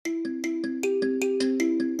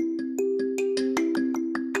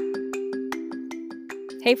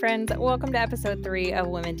Hey friends, welcome to episode 3 of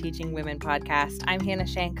Women Teaching Women podcast. I'm Hannah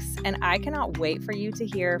Shanks, and I cannot wait for you to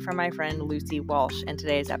hear from my friend Lucy Walsh in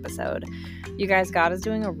today's episode. You guys, God is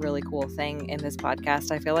doing a really cool thing in this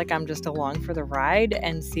podcast. I feel like I'm just along for the ride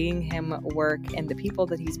and seeing him work and the people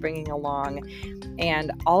that he's bringing along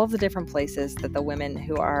and all of the different places that the women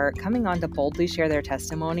who are coming on to boldly share their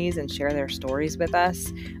testimonies and share their stories with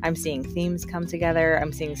us. I'm seeing themes come together.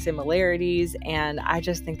 I'm seeing similarities, and I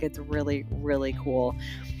just think it's really, really cool.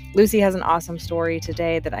 Lucy has an awesome story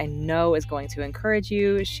today that I know is going to encourage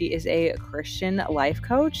you. She is a Christian life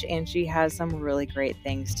coach, and she has some really great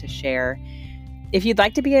things to share. If you'd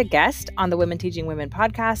like to be a guest on the Women Teaching Women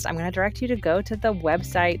podcast, I'm going to direct you to go to the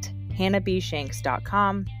website,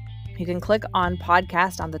 hannahbshanks.com. You can click on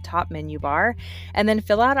podcast on the top menu bar and then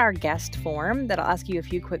fill out our guest form that'll ask you a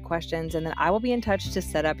few quick questions, and then I will be in touch to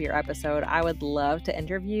set up your episode. I would love to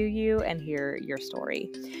interview you and hear your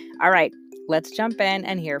story. All right, let's jump in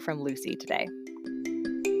and hear from Lucy today.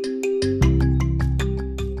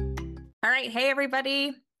 All right, hey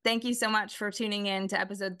everybody. Thank you so much for tuning in to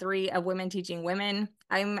episode 3 of Women Teaching Women.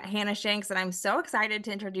 I'm Hannah Shanks, and I'm so excited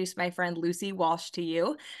to introduce my friend Lucy Walsh to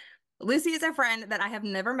you. Lucy is a friend that I have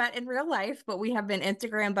never met in real life, but we have been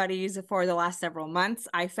Instagram buddies for the last several months.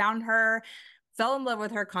 I found her, fell in love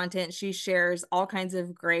with her content. She shares all kinds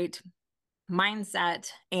of great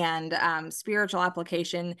mindset and spiritual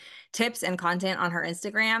application tips and content on her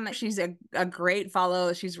Instagram. She's a great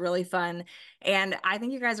follow. She's really fun. And I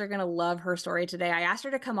think you guys are going to love her story today. I asked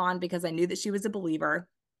her to come on because I knew that she was a believer.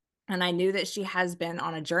 And I knew that she has been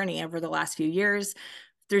on a journey over the last few years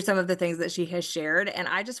through some of the things that she has shared. And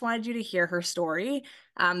I just wanted you to hear her story.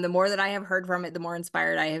 The more that I have heard from it, the more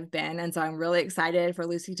inspired I have been. And so I'm really excited for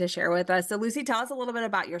Lucy to share with us. So Lucy, tell us a little bit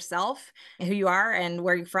about yourself, who you are and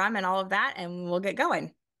where you're from and all of that, and we'll get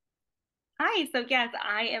going. Hi, so yes,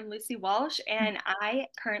 I am Lucy Walsh, and I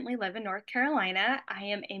currently live in North Carolina. I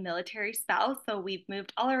am a military spouse, so we've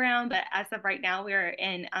moved all around, but as of right now, we're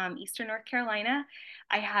in Eastern North Carolina.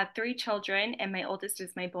 I have 3 children, and my oldest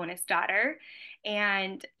is my bonus daughter.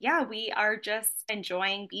 And yeah, we are just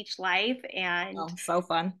enjoying beach life, and Oh, so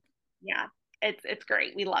fun. yeah, it's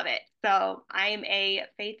great. We love it. So I'm a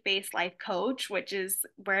faith-based life coach, which is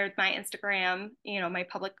where my Instagram, my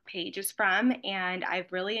public page is from. And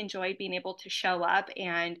I've really enjoyed being able to show up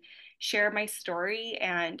and share my story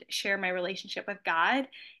and share my relationship with God.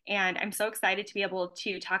 And I'm so excited to be able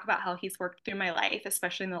to talk about how he's worked through my life,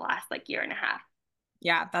 especially in the last year and a half.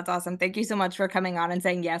 Yeah, that's awesome. Thank you so much for coming on and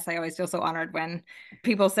saying yes. I always feel so honored when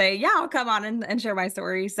people say, yeah, I'll come on and share my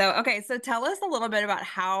story. So, okay, so tell us a little bit about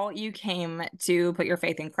how you came to put your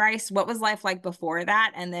faith in Christ. What was life like before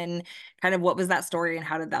that? And then kind of what was that story and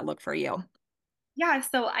how did that look for you? Yeah,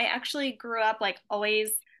 so I actually grew up always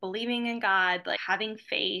believing in God, having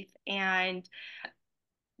faith, and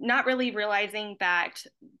not really realizing that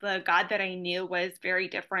the God that I knew was very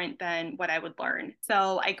different than what I would learn.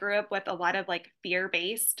 So I grew up with a lot of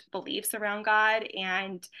fear-based beliefs around God,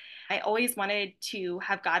 and I always wanted to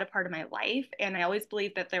have God a part of my life, and I always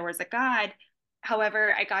believed that there was a God.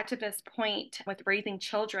 However, I got to this point with raising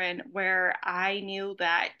children where I knew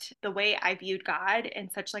that the way I viewed God in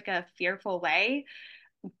such a fearful way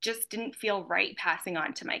just didn't feel right passing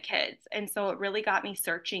on to my kids. And so it really got me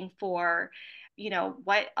searching for,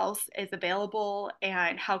 what else is available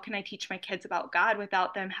and how can I teach my kids about God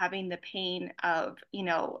without them having the pain of,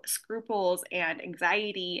 scruples and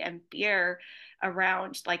anxiety and fear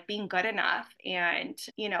around being good enough and,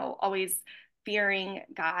 always fearing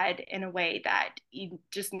God in a way that you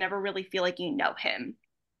just never really feel like you know him.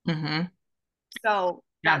 Mm-hmm. So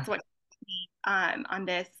Yeah. that's what me on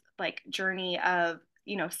this journey of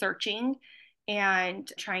searching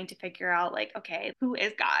and trying to figure out okay, who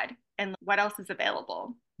is God and what else is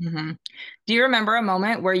available. Mm-hmm. Do you remember a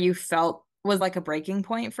moment where you felt was like a breaking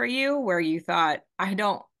point for you where you thought, I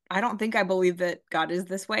don't think I believe that God is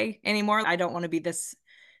this way anymore. I don't want to be this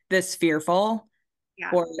fearful. Yeah.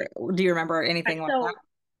 Or do you remember anything like that? So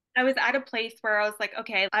I was at a place where I was like,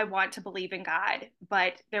 okay, I want to believe in God,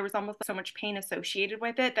 but there was almost so much pain associated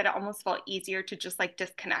with it that it almost felt easier to just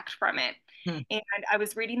disconnect from it. Hmm. And I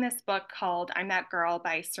was reading this book called I'm That Girl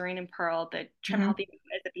by Serene and Pearl, the Trim Hmm. Healthy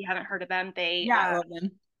Movement. If you haven't heard of them, Yeah, I love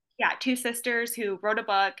them. yeah, 2 sisters who wrote a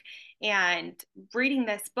book. And reading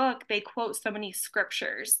this book, they quote so many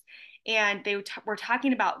scriptures. And they were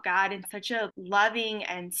talking about God in such a loving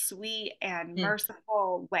and sweet and Hmm.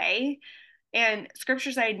 merciful way and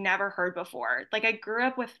scriptures I had never heard before. I grew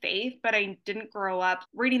up with faith, but I didn't grow up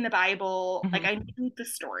reading the Bible. I Hmm. knew the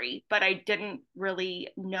story, but I didn't really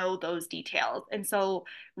know those details. And so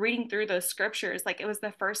reading through those scriptures, it was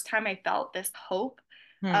the first time I felt this hope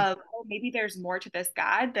Hmm. of, oh, maybe there's more to this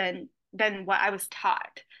God than what I was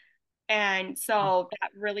taught. And so that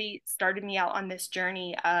really started me out on this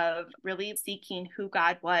journey of really seeking who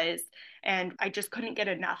God was. And I just couldn't get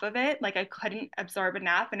enough of it. Like I couldn't absorb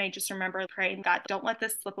enough. And I just remember praying, God, don't let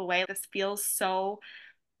this slip away. This feels so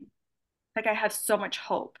like I have so much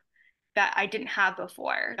hope that I didn't have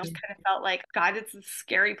before. I just kind of felt like God is a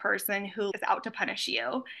scary person who is out to punish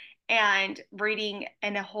you, and reading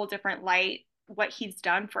in a whole different light what he's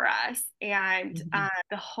done for us, and Mhm.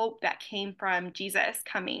 the hope that came from Jesus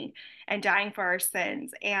coming and dying for our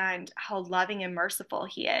sins, and how loving and merciful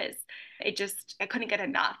he is. I couldn't get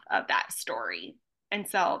enough of that story. And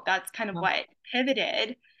so that's kind of Well, what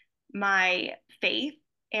pivoted my faith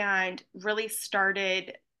and really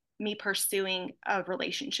started me pursuing a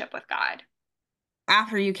relationship with God.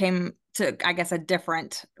 after you came to, I guess, a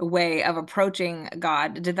different way of approaching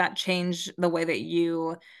God, did that change the way that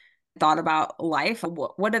you thought about life?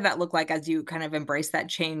 What did that look like as you kind of embraced that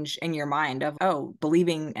change in your mind of, oh,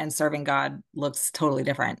 believing and serving God looks totally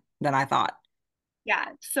different than I thought? Yeah.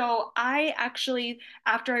 So I actually,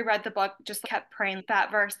 after I read the book, just kept praying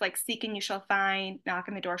that verse, like, seek and you shall find, knock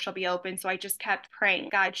and the door shall be open. So I just kept praying,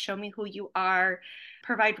 God, show me who you are,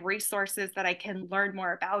 provide resources that I can learn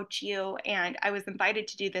more about you. And I was invited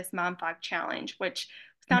to do this Mom Fog Challenge, which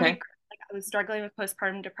sounded Okay. great. Like I was struggling with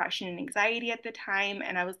postpartum depression and anxiety at the time.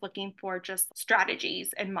 And I was looking for just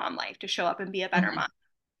strategies in mom life to show up and be a better Mhm. mom.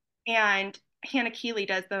 And Hannah Keeley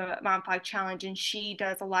does the Mom Fog Challenge, and she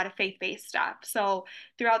does a lot of faith-based stuff. So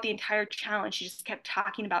throughout the entire challenge, she just kept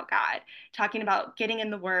talking about God, talking about getting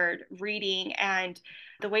in the Word, reading, and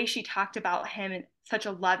the way she talked about Him in such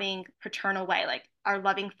a loving, paternal way, like our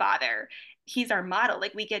loving Father. He's our model.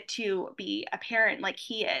 Like we get to be a parent like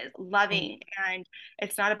He is, loving, and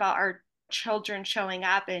it's not about our children showing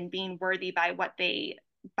up and being worthy by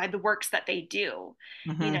the works that they do.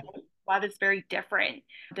 You know, Mhm. love is very different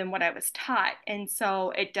than what I was taught. And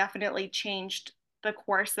so it definitely changed the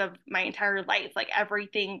course of my entire life. Like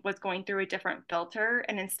everything was going through a different filter.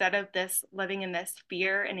 And instead of this living in this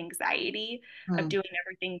fear and anxiety of Mhm. doing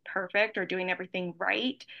everything perfect or doing everything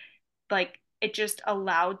right, like it just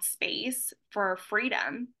allowed space for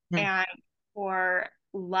freedom Mhm. and for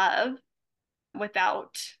love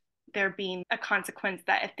without there being a consequence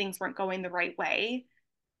that if things weren't going the right way,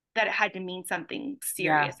 that it had to mean something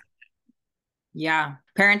Yeah. serious. Yeah.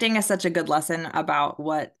 Parenting is such a good lesson about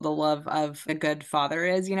what the love of a good father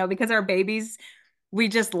is, because our babies, we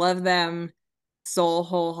just love them so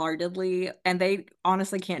wholeheartedly, and they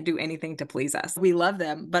honestly can't do anything to please us. We love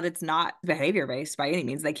them, but it's not behavior based by any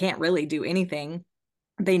means. They can't really do anything.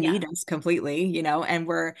 They Yes. need us completely, and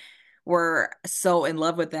we're so in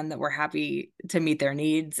love with them that we're happy to meet their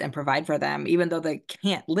needs and provide for them, even though they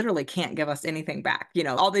literally can't give us anything back.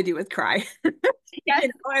 All they do is cry. Yes.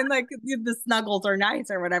 And like the snuggles are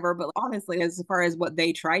nice or whatever, but honestly, as far as what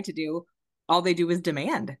they try to do, all they do is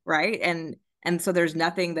demand, right? And so there's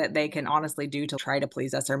nothing that they can honestly do to try to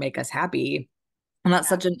please us or make us happy. And that's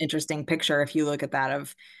Yeah. such an interesting picture if you look at that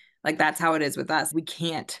of like that's how it is with us.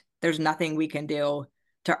 There's nothing we can do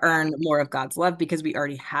to Yeah. earn more of God's love because we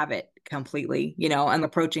already have it completely, and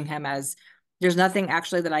approaching him as there's nothing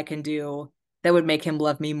actually that I can do that would make him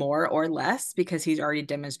love me more or less because he's already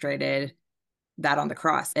demonstrated that on the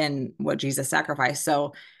cross and what Jesus sacrificed.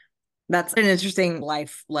 So that's an interesting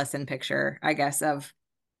life lesson picture, I guess, of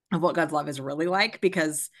what God's love is really like.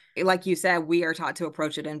 Because, like you said, we are taught to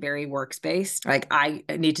approach it in very works based. Like, I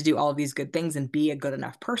need to do all of these good things and be a good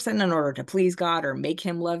enough person in order to please God or make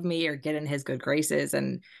him love me or get in his good graces.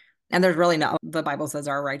 And there's really not, the Bible says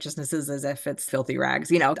our righteousness is as if it's filthy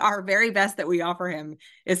rags. Our very best that we offer him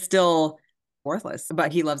is still worthless,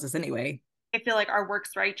 but he loves us anyway. I feel like our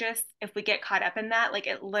works righteous, if we get caught up in that, like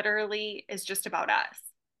it literally is just about us.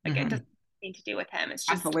 Like it doesn't Hmm. have anything to do with him. It's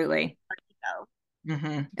just Absolutely. our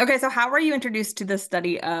ego. Okay, so how were you introduced to the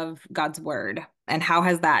study of God's word, and how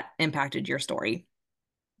has that impacted your story?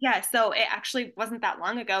 Yeah, so it actually wasn't that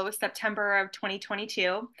long ago. It was September of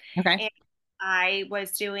 2022. Okay. And I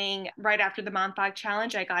was doing right after the Mom Fog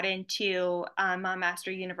Challenge, I got into Mom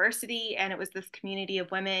Master University, and it was this community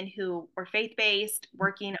of women who were faith based,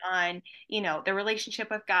 working on, their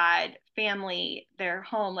relationship with God, family, their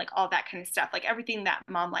home, like all that kind of stuff, like everything that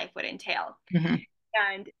mom life would entail. Hmm.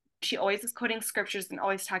 And she always is quoting scriptures and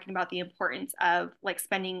always talking about the importance of like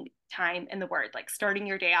spending time in the word, like starting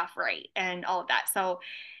your day off right and all of that. So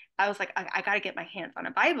I was like, I got to get my hands on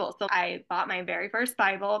a Bible. So I bought my very first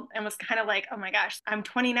Bible and was kind of like, oh my gosh, I'm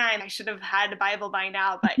 29. I should have had a Bible by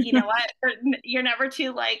now. But you know what? You're never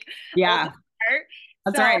too like old to Yeah, start.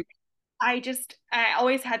 that's So right. I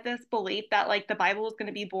always had this belief that like the Bible was going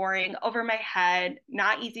to be boring, over my head,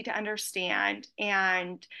 not easy to understand,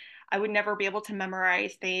 and I would never be able to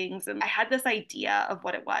memorize things. And I had this idea of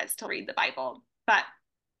what it was to read the Bible. But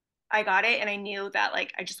I got it and I knew that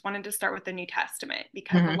like I just wanted to start with the New Testament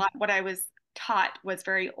because a Hmm. lot what I was taught was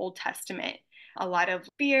very Old Testament. A lot of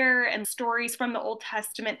fear and stories from the Old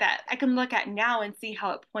Testament that I can look at now and see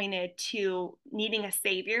how it pointed to needing a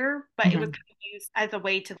savior, but it was Hmm. kind of used as a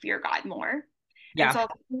way to fear God more. And Yeah. so I was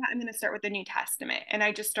like, yeah, I'm going to start with the New Testament. And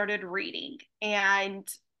I just started reading and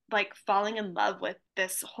like falling in love with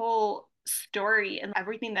this whole story and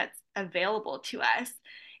everything that's available to us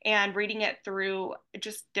and reading it through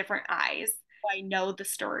just different eyes. I know the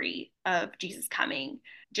story of Jesus coming,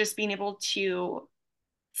 just being able to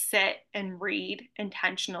sit and read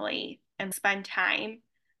intentionally and spend time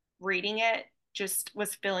reading it just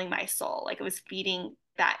was filling my soul. Like it was feeding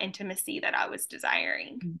that intimacy that I was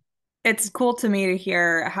desiring. It's cool to me to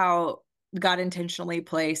hear how God intentionally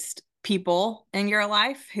placed people in your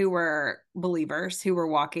life who were believers, who were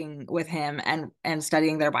walking with him and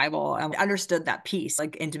studying their Bible and understood that piece,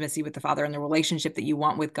 like intimacy with the Father and the relationship that you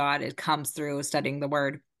want with God. It comes through studying the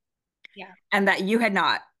word. Yeah. And that you had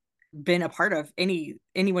not been a part of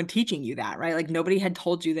anyone teaching you that, right? Like nobody had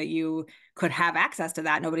told you that you could have access to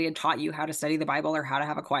that. Nobody had taught you how to study the Bible or how to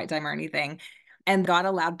have a quiet time or anything. And God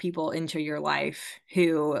allowed people into your life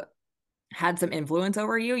who had some influence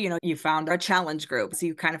over you. You found a challenge group. So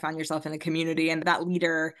you kind of found yourself in a community, and that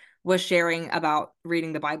leader was sharing about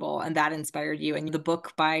reading the Bible, and that inspired you. And the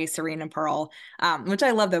book by Serene and Pearl, which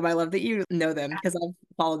I love them. I love that you know them because I've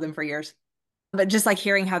followed them for years. But just like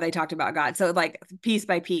hearing how they talked about God. So like piece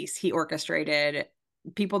by piece, he orchestrated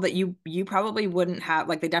people that you probably wouldn't have,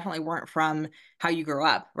 like they definitely weren't from how you grew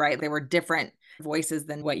up, right? They were different voices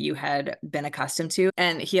than what you had been accustomed to.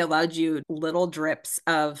 And he allowed you little drips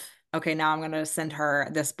of, okay, now I'm going to send her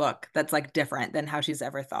this book that's like different than how she's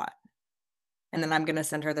ever thought. And then I'm going to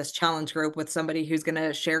send her this challenge group with somebody who's going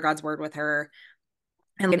to share God's word with her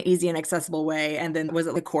in an easy and accessible way. And then was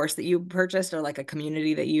it the course that you purchased or like a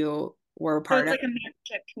community that you were a So part it's of? like a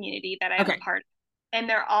mentorship community that I'm a Okay. part of. And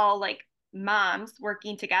they're all like moms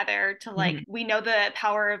working together to like, Mhm. we know the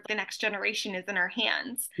power of the next generation is in our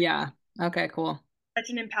hands. Yeah. Okay, cool. Such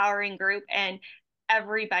an empowering group. And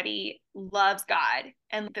everybody loves God.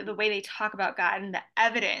 And the way they talk about God and the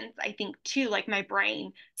evidence, I think too, like my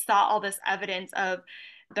brain saw all this evidence of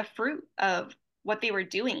the fruit of what they were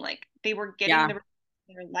doing. Like they were getting Yeah. the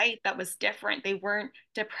their life that was different. They weren't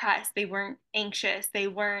depressed. They weren't anxious. They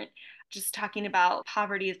weren't just talking about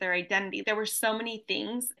poverty as their identity. There were so many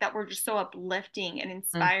things that were just so uplifting and Mm.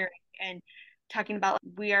 inspiring and talking about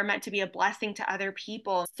we are meant to be a blessing to other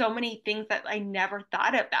people. So many things that I never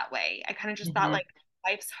thought of that way. I kind of just thought Mhm. like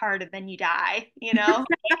life's hard and then you die, you know?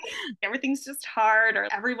 Everything's just hard or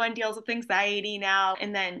everyone deals with anxiety now.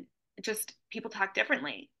 And then just people talk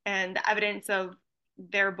differently. And the evidence of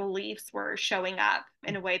their beliefs were showing up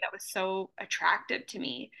in a way that was so attractive to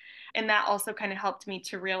me. And that also kind of helped me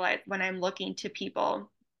to realize when I'm looking to people,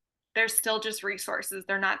 they're still just resources.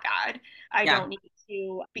 They're not God. I Yeah. don't need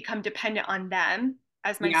to become dependent on them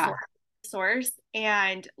as my Yeah. source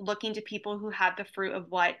and looking to people who have the fruit of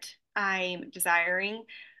what I'm desiring.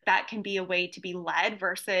 That can be a way to be led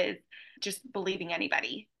versus just believing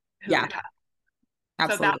anybody Yeah. who talks. So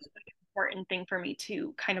that Absolutely. was an important thing for me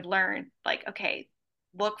to kind of learn like, okay,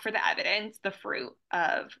 look for the evidence, the fruit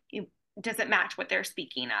of does it match what they're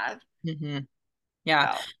speaking of? Hmm.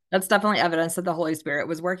 Yeah, So that's definitely evidence that the Holy Spirit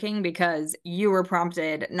was working because you were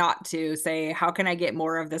prompted not to say, how can I get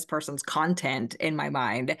more of this person's content in my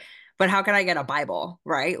mind, but how can I get a Bible,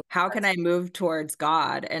 right? How can that's I move towards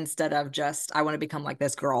God instead of just, I want to become like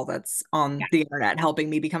this girl that's yeah, on the internet helping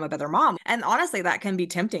me become a better mom? And honestly, that can be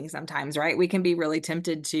tempting sometimes, right? We can be really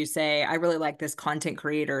tempted to say, I really like this content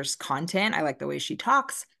creator's content. I like the way she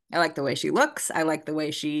talks. I like the way she looks. I like the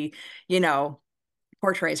way she, you know,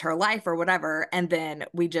 portrays her life or whatever. And then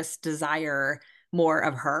we just desire more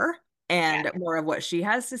of her yeah, and more of what she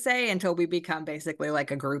has to say until we become basically like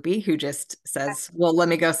a groupie who just says, well, let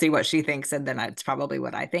me go see what she thinks. And then it's probably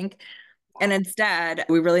what I think. And instead,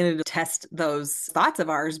 we really need to test those thoughts of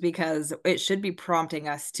ours because it should be prompting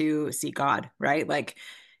us to seek God, right? Like,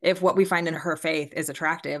 if what we find in her faith is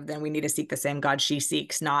attractive, then we need to seek the same God she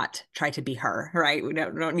seeks, not try to be her, right? We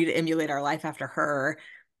don't need to emulate our life after her,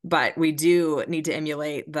 but we do need to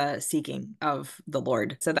emulate the seeking of the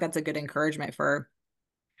Lord. So that's a good encouragement for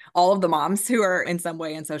all of the moms who are in some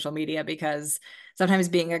way in social media because sometimes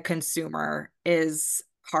being a consumer is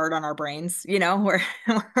hard on our brains, where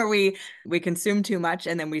we consume too much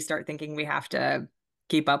and then we start thinking we have to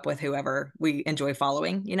keep up with whoever we enjoy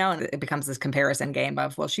following, and it becomes this comparison game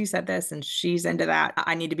of, well, she said this and she's into that.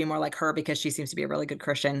 I need to be more like her because she seems to be a really good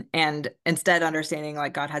Christian. And instead understanding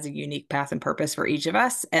like God has a unique path and purpose for each of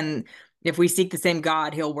us. And if we seek the same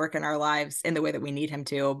God, he'll work in our lives in the way that we need him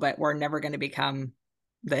to, but we're never going to become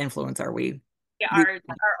the influencer Yeah, we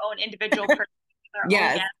our own individual person, our own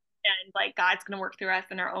yes. gifts, and like God's going to work through us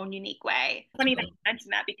in our own unique way. Funny that you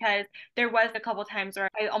mentioned that because there was a couple times where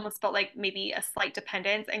I almost felt like maybe a slight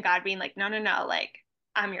dependence, and God being like, no, no, no, like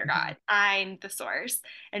I'm your God, I'm the source,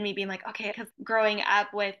 and me being like, okay, because growing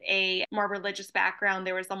up with a more religious background,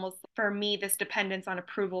 there was almost for me this dependence on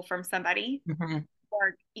approval from somebody, Mm-hmm.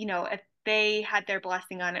 or if they had their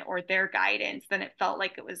blessing on it or their guidance, then it felt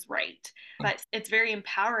like it was right. But it's very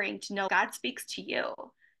empowering to know God speaks to you,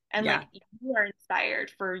 and Yeah. like you are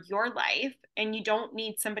inspired for your life, and you don't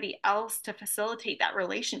need somebody else to facilitate that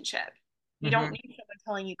relationship. You don't Mm-hmm. need someone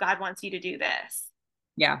telling you God wants you to do this.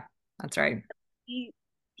 Yeah, that's right.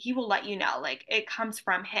 He will let you know, like it comes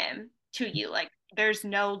from him to you, like there's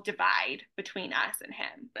no divide between us and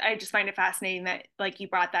him. I just find it fascinating that like you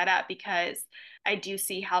brought that up, because I do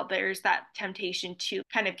see how there's that temptation to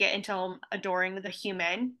kind of get into adoring the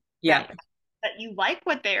human, Yeah. that you like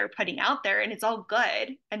what they're putting out there and it's all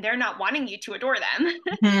good, and they're not wanting you to adore them.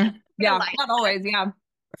 Mhm. Yeah, Realize not always. Yeah.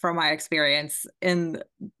 From my experience in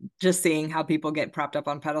just seeing how people get propped up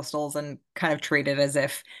on pedestals and kind of treated as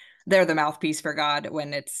if they're the mouthpiece for God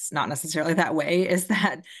when it's not necessarily that way, is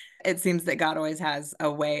that it seems that God always has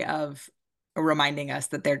a way of reminding us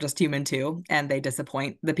that they're just human too, and they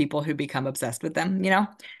disappoint the people who become obsessed with them.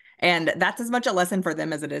 And that's as much a lesson for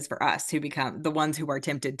them as it is for us who become the ones who are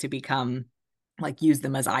tempted to become like use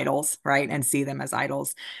them as idols, right? And see them as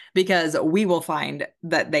idols because we will find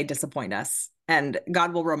that they disappoint us and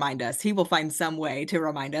God will remind us. He will find some way to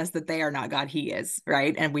remind us that they are not God, he is,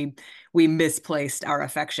 right? And we misplaced our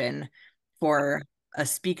affection for a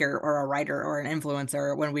speaker or a writer or an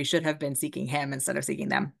influencer when we should have been seeking him instead of seeking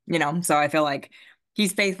them. So I feel like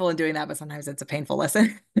he's faithful in doing that, but sometimes it's a painful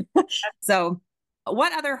lesson. So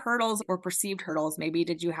what other hurdles or perceived hurdles maybe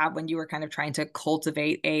did you have when you were kind of trying to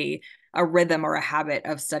cultivate a rhythm or a habit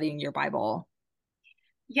of studying your Bible?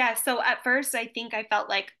 Yeah, so at first I think I felt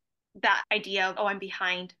like that idea of, oh, I'm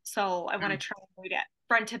behind, so I want to try and read it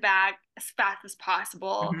front to back as fast as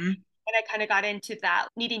possible. Mm-hmm. And I kind of got into that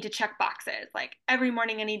needing to check boxes. Like every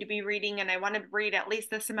morning I need to be reading, and I want to read at least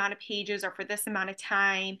this amount of pages or for this amount of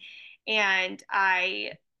time. And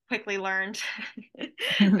I quickly learned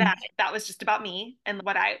that that was just about me and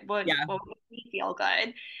Yeah. what would make me feel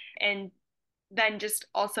good. And then just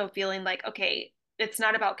also feeling like, okay, it's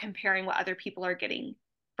not about comparing what other people are getting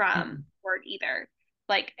from Mhm. word either.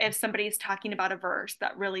 Like if somebody's talking about a verse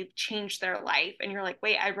that really changed their life and you're like,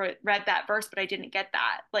 wait, I read that verse, but I didn't get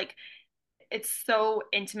that. Like it's so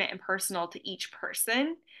intimate and personal to each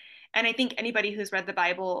person. And I think anybody who's read the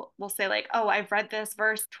Bible will say, like, oh, I've read this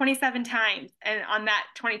verse 27 times. And on that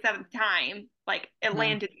 27th time, like it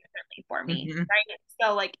landed differently for me. Mhm. Right.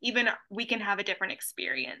 So, like, even we can have a different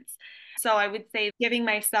experience. So, I would say giving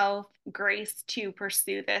myself grace to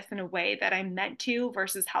pursue this in a way that I'm meant to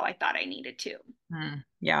versus how I thought I needed to.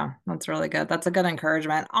 Yeah, that's really good. That's a good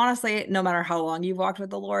encouragement. Honestly, no matter how long you've walked with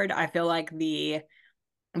the Lord, I feel like the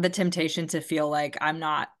temptation to feel like I'm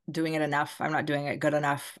not doing it enough, I'm not doing it good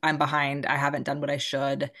enough, I'm behind, I haven't done what I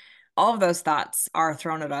should. All of those thoughts are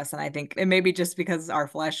thrown at us. And I think it may be just because our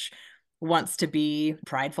flesh wants to be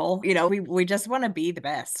prideful. We just want to be the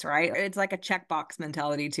best, right? It's like a checkbox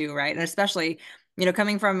mentality too, right? And especially,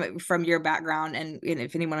 coming from your background and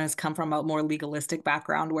if anyone has come from a more legalistic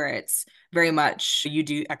background where it's very much you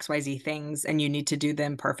do XYZ things and you need to do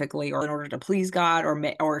them perfectly or in order to please God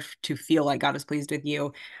or to feel like God is pleased with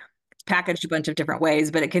you packaged a bunch of different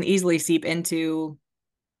ways, but it can easily seep into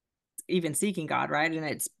even seeking God, right? And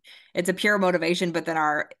it's a pure motivation, but then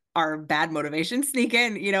our bad motivations sneak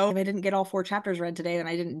in. If I didn't get all 4 chapters read today, then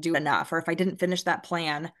I didn't do enough. Or if I didn't finish that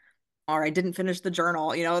plan, or I didn't finish the journal.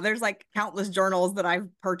 There's like countless journals that I've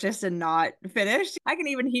purchased and not finished. I can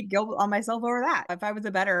even heap guilt on myself over that. If I was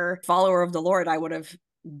a better follower of the Lord, I would have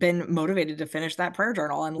been motivated to finish that prayer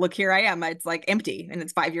journal. And look, here I am. It's like empty and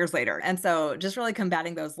it's 5 years later. And so just really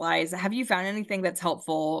combating those lies. Have you found anything that's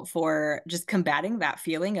helpful for just combating that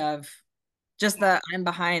feeling of just Yeah. the I'm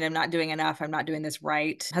behind, I'm not doing enough, I'm not doing this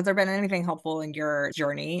right? Has there been anything helpful in your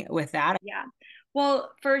journey with that? Yeah.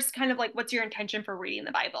 Well, first, kind of like, what's your intention for reading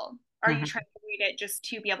the Bible? Are you Mhm. trying to read it just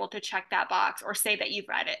to be able to check that box or say that you've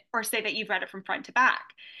read it or say that you've read it from front to back?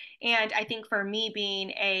 And I think for me, being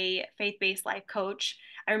a faith based life coach,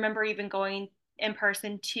 I remember even going in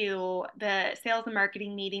person to the sales and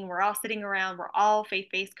marketing meeting. We're all sitting around, we're all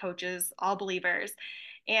faith-based coaches, all believers.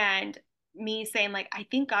 And me saying, like, I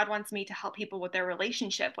think God wants me to help people with their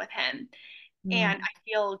relationship with Him. And Mm-hmm. I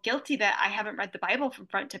feel guilty that I haven't read the Bible from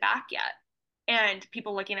front to back yet. And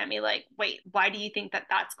people looking at me like, wait, why do you think that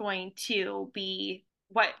that's going to be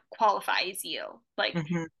what qualifies you? Like,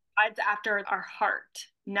 Mm-hmm. God's after our heart,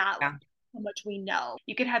 not Yeah, how much we know.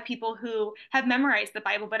 You could have people who have memorized the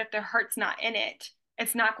Bible, but if their heart's not in it,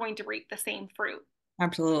 it's not going to reap the same fruit.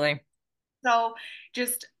 absolutely. So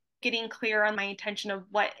just getting clear on my intention of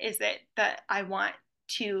what is it that I want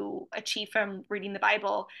to achieve from reading the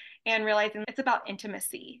Bible, and realizing it's about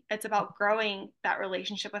intimacy. It's about growing that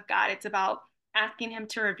relationship with God. It's about asking Him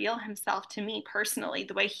to reveal Himself to me personally,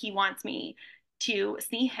 the way He wants me to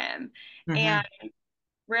see Him. And Mm-hmm.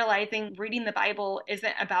 realizing reading the Bible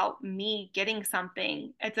isn't about me getting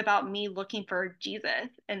something. It's about me looking for Jesus.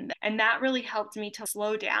 And that really helped me to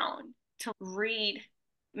slow down, to read.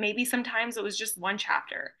 Maybe sometimes it was just one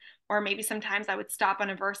chapter, or maybe sometimes I would stop on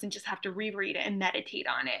a verse and just have to reread it and meditate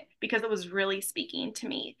on it because it was really speaking to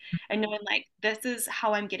me, and knowing like this is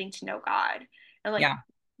how I'm getting to know God, and like Yeah,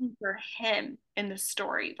 for Him in the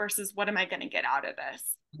story versus what am I going to get out of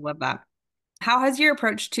this. I love that. How has your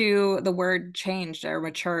approach to the word changed or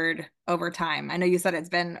matured over time? I know you said it's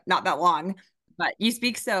been not that long, but you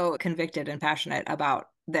speak so convicted and passionate about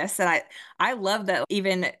this. And I love that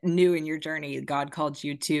even new in your journey, God called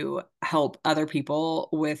you to help other people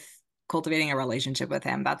with cultivating a relationship with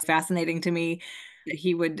Him. That's fascinating to me. That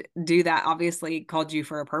He would do that, obviously called you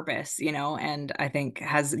for a purpose, and I think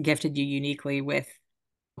has gifted you uniquely with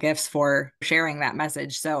gifts for sharing that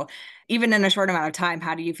message. So, even in a short amount of time,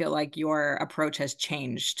 how do you feel like your approach has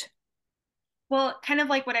changed? Well, kind of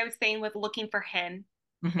like what I was saying with looking for Him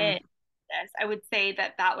Hmm. in this, I would say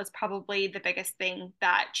that that was probably the biggest thing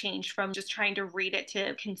that changed from just trying to read it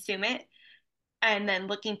to consume it, and then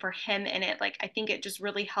looking for Him in it. Like, I think it just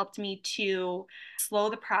really helped me to slow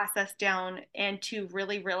the process down and to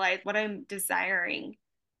really realize what I'm desiring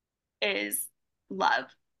is love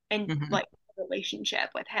and Hmm. like a relationship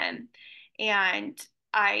with Him. And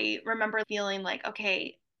I remember feeling like,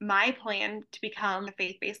 okay, my plan to become a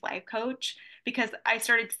faith-based life coach, because I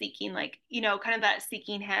started seeking, like, kind of that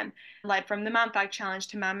seeking Him led from the Mount Dog Challenge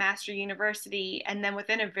to Mount Master University. And then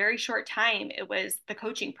within a very short time, it was the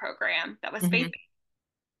coaching program that was faith.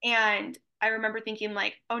 Hmm. And I remember thinking,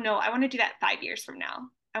 like, oh no, I want to do that 5 years from now.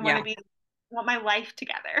 I want to Yeah. be, I want my life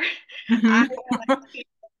together. I Hmm.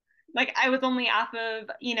 like I was only off of,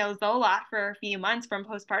 Zoloft for a few months from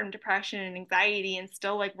postpartum depression and anxiety, and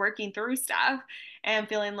still like working through stuff and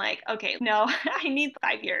feeling like, okay, no, I need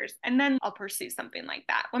 5 years and then I'll pursue something like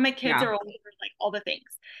that. When my kids Yeah. are older, like all the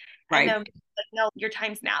things. And Right. then like, no, your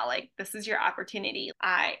time's now. Like this is your opportunity.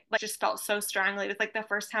 I like just felt so strongly. It was like the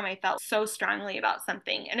first time I felt so strongly about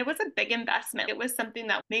something. And it was a big investment. It was something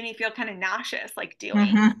that made me feel kind of nauseous, like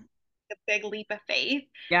doing Hmm. a big leap of faith,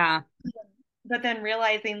 Yeah. but then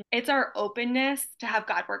realizing it's our openness to have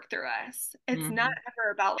God work through us. It's not Hmm.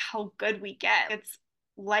 ever about how good we get. It's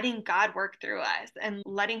letting God work through us and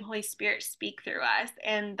letting Holy Spirit speak through us.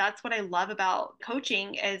 And that's what I love about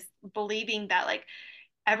coaching, is believing that like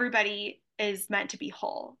everybody is meant to be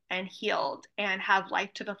whole and healed and have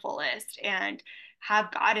life to the fullest and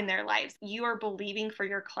have God in their lives. You are believing for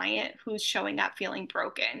your client who's showing up feeling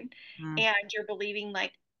broken. Hmm. And you're believing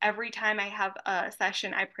like every time I have a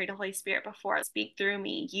session, I pray to Holy Spirit before, speak through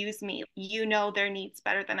me, use me. You know their needs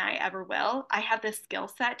better than I ever will. I have the skill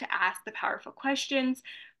set to ask the powerful questions,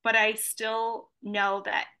 but I still know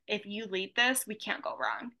that if you lead this, we can't go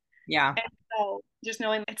wrong. Yeah. And so just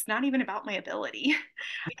knowing it's not even about my ability.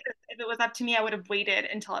 Because if it was up to me, I would have waited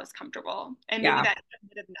until I was comfortable. And maybe Yeah. that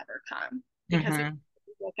would have never come, because we Hmm.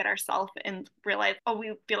 look at ourselves and realize, oh,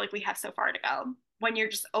 we feel like we have so far to go. When you're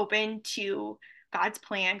just open to God's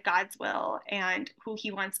plan, God's will, and who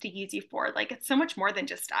He wants to use you for, like it's so much more than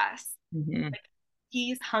just us. Hmm. Like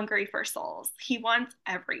He's hungry for souls, He wants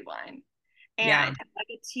everyone. Yeah. And if I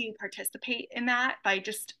get to participate in that by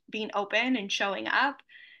just being open and showing up,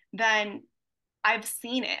 then I've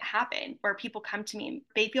seen it happen where people come to me and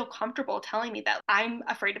they feel comfortable telling me that I'm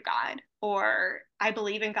afraid of God, or I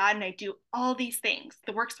believe in God and I do all these things,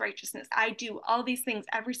 the works of righteousness. I do all these things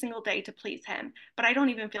every single day to please Him, but I don't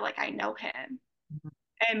even feel like I know Him.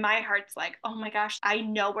 And my heart's like, oh my gosh, I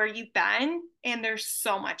know where you've been, and there's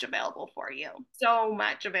so much available for you, so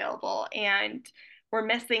much available. And we're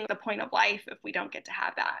missing the point of life if we don't get to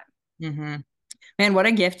have that. Hmm. Man, what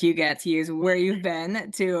a gift you get to use where you've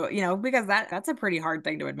been to, because that's a pretty hard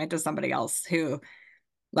thing to admit to somebody else who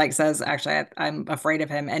like says, actually, I'm afraid of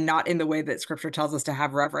him, and not in the way that scripture tells us to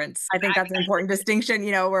have reverence. I think that's an important distinction.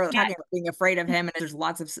 We're Yeah. talking about being afraid of him, and there's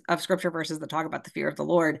lots of scripture verses that talk about the fear of the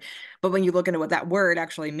Lord. But when you look into what that word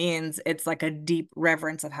actually means, it's like a deep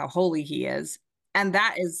reverence of how holy he is. And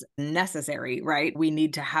that is necessary, right? We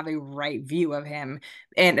need to have a right view of him.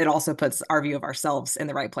 And it also puts our view of ourselves in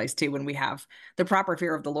the right place too when we have the proper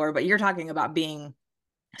fear of the Lord. But you're talking about being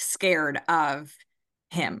scared of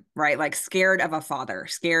him, right? Like scared of a father,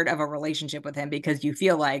 scared of a relationship with him because you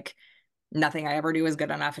feel like nothing I ever do is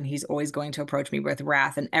good enough and he's always going to approach me with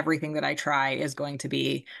wrath and everything that I try is going to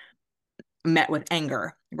be met with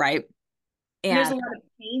anger, right? And there's And a lot of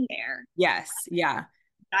pain there. yes, yeah.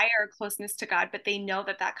 Desire closeness to God, but they know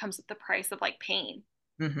that that comes with the price of like pain.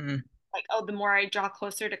 Hmm. Like, oh, the more I draw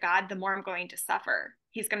closer to God, the more I'm going to suffer.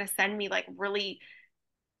 He's going to send me like really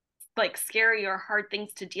like scary or hard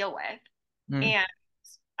things to deal with. Mm.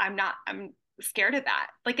 And I'm scared of that.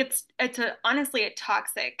 Like it's honestly a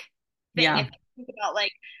toxic thing. Yeah. If you think about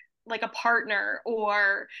like a partner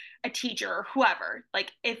or a teacher or whoever,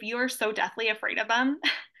 like if you're so deathly afraid of them,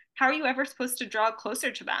 how are you ever supposed to draw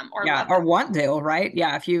closer to them or Yeah, love or them? want to, right?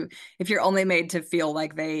 Yeah, if you're only made to feel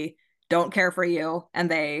like they don't care for you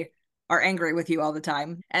and they are angry with you all the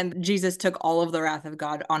time. And Jesus took all of the wrath of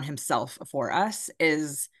God on himself for us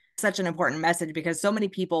is such an important message because so many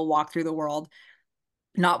people walk through the world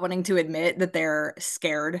not wanting to admit that they're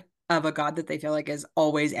scared of a God that they feel like is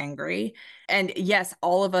always angry. And yes,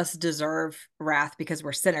 all of us deserve wrath because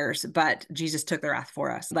we're sinners, but Jesus took the wrath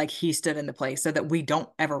for us. Like he stood in the place so that we don't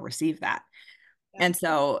ever receive that. Yeah. And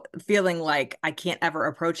so feeling like I can't ever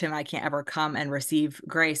approach him, I can't ever come and receive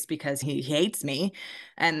grace because he hates me.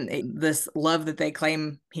 And this love that they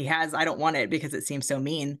claim he has, I don't want it because it seems so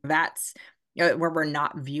mean. That's where we're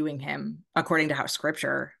not viewing him according to how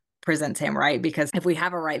scripture presents him, right? Because if we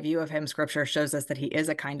have a right view of him, scripture shows us that he is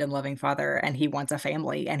a kind and loving father and he wants a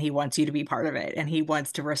family and he wants you to be part of it and he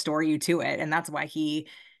wants to restore you to it. And that's why he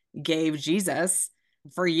gave Jesus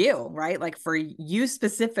for you, right? Like for you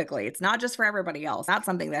specifically. It's not just for everybody else. That's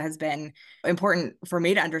something that has been important for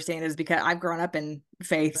me to understand is because I've grown up in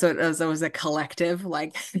faith. So it was a collective,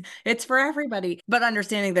 like it's for everybody. But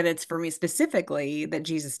understanding that it's for me specifically that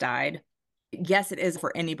Jesus died. Yes, it is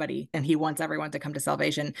for anybody, and he wants everyone to come to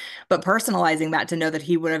salvation. But personalizing that to know that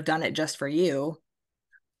he would have done it just for you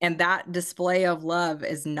and that display of love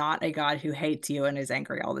is not a God who hates you and is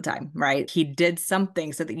angry all the time, right? He did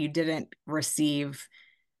something so that you didn't receive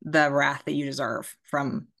the wrath that you deserve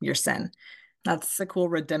from your sin. That's a cool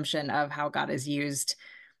redemption of how God has used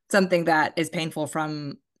something that is painful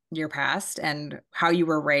from your past and how you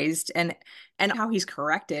were raised and how he's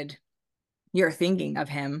corrected your thinking of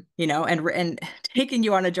him, and taking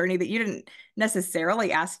you on a journey that you didn't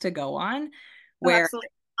necessarily ask to go on, Oh, where absolutely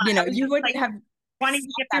not. I was you just wouldn't like have wanting to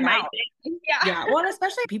sought get through that my out. day. Yeah. Yeah. Well, and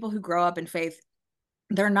especially people who grow up in faith,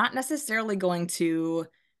 they're not necessarily going to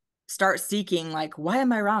start seeking, like, why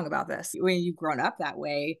am I wrong about this? When you've grown up that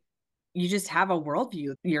way, you just have a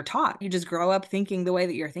worldview you're taught. You just grow up thinking the way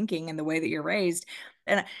that you're thinking and the way that you're raised.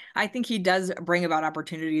 And I think he does bring about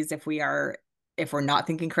opportunities if we're not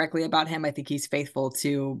thinking correctly about him. I think he's faithful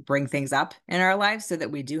to bring things up in our lives so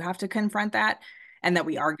that we do have to confront that and that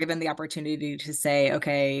we are given the opportunity to say,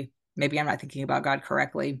 okay, maybe I'm not thinking about God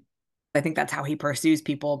correctly. I think that's how he pursues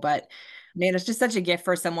people. But man, it's just such a gift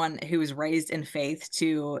for someone who was raised in faith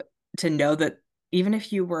to know that even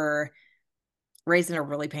if you were raised in a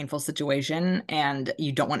really painful situation and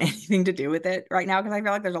you don't want anything to do with it right now, because I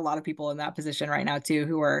feel like there's a lot of people in that position right now too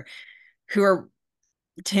who are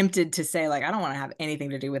tempted to say, like, I don't want to have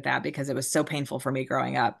anything to do with that because it was so painful for me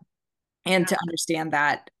growing up. And Yeah. to understand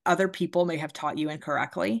that other people may have taught you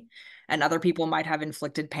incorrectly, and other people might have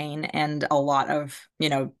inflicted pain and a lot of,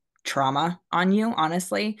 trauma on you,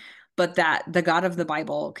 honestly, but that the God of the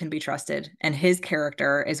Bible can be trusted and his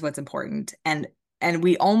character is what's important. And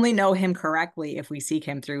we only know him correctly if we seek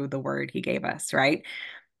him through the word he gave us, right?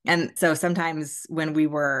 And so sometimes when we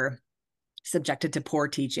were subjected to poor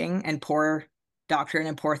teaching and poor doctrine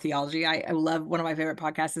and poor theology. I love one of my favorite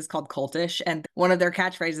podcasts is called Cultish. And one of their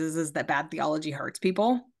catchphrases is that bad theology hurts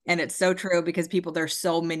people. And it's so true because there's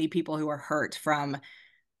so many people who are hurt from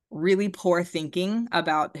really poor thinking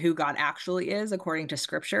about who God actually is according to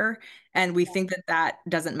scripture. And we think that that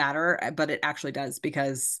doesn't matter, but it actually does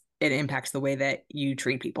because it impacts the way that you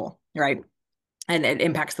treat people, right? And it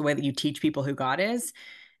impacts the way that you teach people who God is.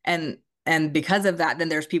 And because of that, then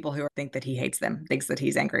there's people who think that he hates them, thinks that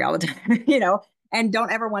he's angry all the time, and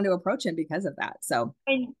don't ever want to approach him because of that. So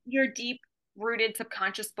And your deep rooted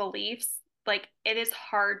subconscious beliefs, like it is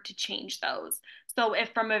hard to change those. So if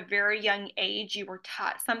from a very young age you were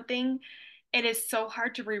taught something, it is so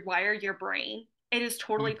hard to rewire your brain. It is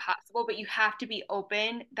totally possible, but you have to be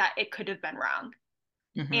open that it could have been wrong.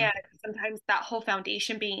 Mm-hmm. And sometimes that whole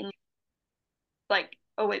foundation being like,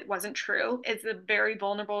 oh, it wasn't true is a very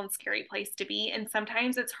vulnerable and scary place to be. And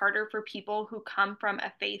sometimes it's harder for people who come from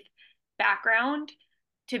a faith background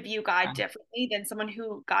to view God Yeah. differently than someone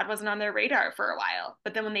who God wasn't on their radar for a while.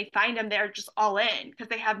 But then when they find him, they're just all in because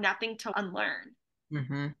they have nothing to unlearn.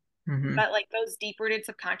 Mm-hmm. Mm-hmm. But like those deep rooted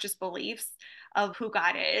subconscious beliefs of who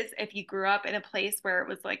God is, if you grew up in a place where it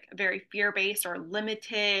was like very fear based or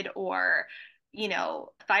limited or,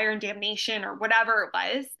 fire and damnation or whatever it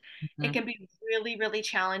was, it Mm-hmm. can be really, really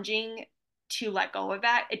challenging to let go of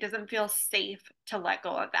that. It doesn't feel safe to let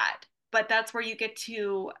go of that. But that's where you get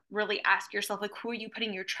to really ask yourself, like, who are you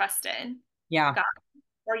putting your trust in? Yeah. God.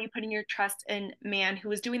 Or are you putting your trust in man who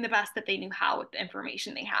was doing the best that they knew how with the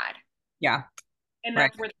information they had? Yeah. And Right.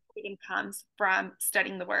 that's where the freedom comes from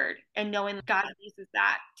studying the word and knowing God uses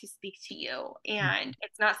that to speak to you. And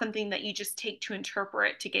it's not something that you just take to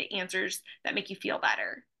interpret to get answers that make you feel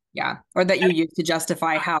better. Yeah. Or that you use to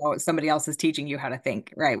justify how somebody else is teaching you how to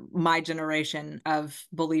think, right? My generation of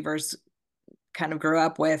believers kind of grew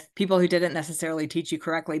up with people who didn't necessarily teach you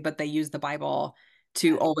correctly, but they used the Bible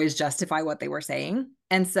to always justify what they were saying.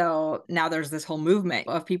 And so now there's this whole movement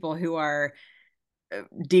of people who are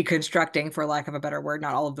deconstructing, for lack of a better word.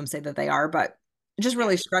 Not all of them say that they are, but just Yeah.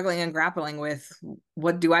 really struggling and grappling with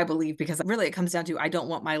what do I believe? Because really it comes down to I don't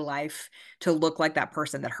want my life to look like that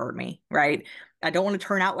person that hurt me, right? I don't want to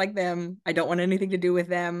turn out like them. I don't want anything to do with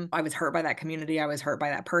them. I was hurt by that community. I was hurt by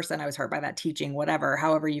that person. I was hurt by that teaching, whatever,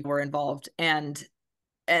 however you were involved. And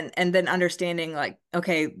then understanding like,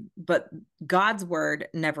 okay, but God's word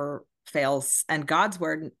never fails and God's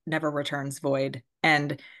word never returns void.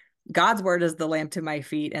 And God's word is the lamp to my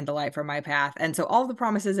feet and the light for my path. And so all the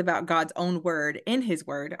promises about God's own word in his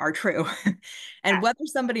word are true. And Yeah. whether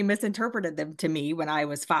somebody misinterpreted them to me when I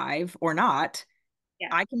was 5 or not, Yeah.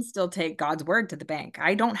 I can still take God's word to the bank.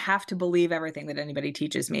 I don't have to believe everything that anybody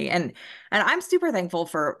teaches me. And I'm super thankful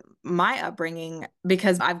for my upbringing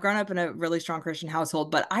because I've grown up in a really strong Christian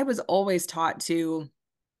household, but I was always taught to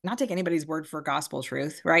not take anybody's word for gospel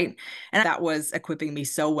truth, right? And that was equipping me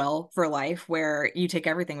so well for life where you take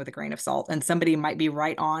everything with a grain of salt and somebody might be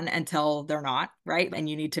right on until they're not, right? And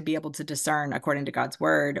you need to be able to discern according to God's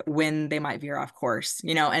word when they might veer off course,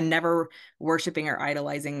 and never worshiping or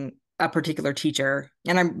idolizing a particular teacher.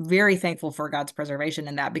 And I'm very thankful for God's preservation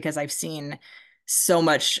in that because I've seen so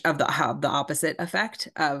much of the opposite effect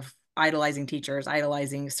of idolizing teachers,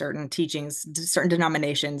 idolizing certain teachings, certain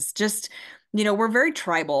denominations, just we're very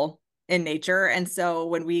tribal in nature. And so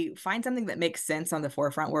when we find something that makes sense on the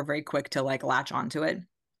forefront, we're very quick to like latch onto it.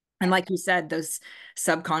 And Yeah. like you said, those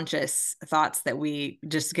subconscious thoughts that we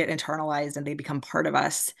just get internalized and they become part of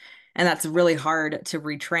us. And that's really hard to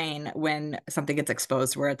retrain when something gets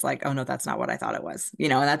exposed where it's like, oh no, that's not what I thought it was.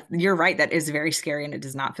 And that you're right, that is very scary and it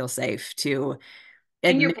does not feel safe to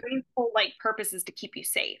And your admit. brain's whole like purpose is to keep you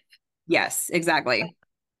safe. Yes, exactly.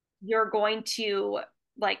 You're going to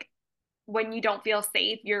like when you don't feel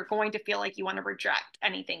safe, you're going to feel like you want to reject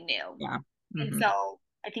anything new. Yeah. And Hmm. so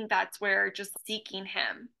I think that's where just seeking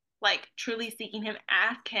him, like truly seeking him,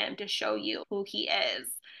 ask him to show you who he is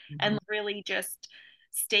and Hmm. really just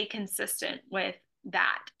stay consistent with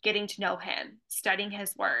that, getting to know him, studying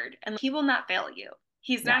his word, and he will not fail you.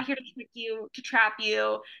 He's Yeah. not here to trick you, to trap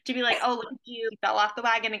you, to be like, oh, look at you, you fell off the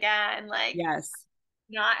wagon again. Like, Yes.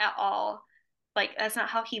 not at all. Like, that's not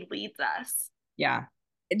how he leads us. Yeah.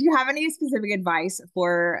 Do you have any specific advice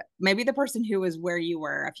for maybe the person who was where you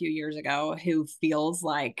were a few years ago who feels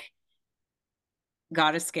like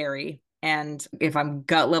God is scary? And if I'm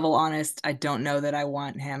gut level honest, I don't know that I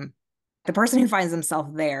want him. The person who finds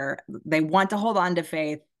themselves there, they want to hold on to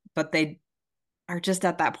faith, but they are just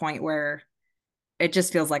at that point where it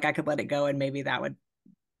just feels like I could let it go and maybe that would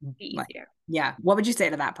Be like, easier. yeah. What would you say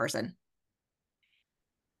to that person?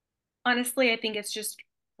 Honestly, I think it's just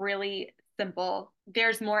really simple.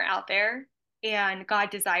 There's more out there, and God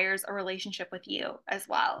desires a relationship with you as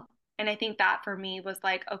well. And I think that for me was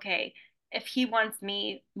like, okay, if He wants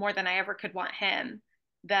me more than I ever could want Him,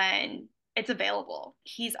 then it's available.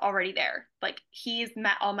 He's already there. Like, He's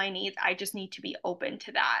met all my needs. I just need to be open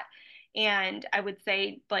to that. And I would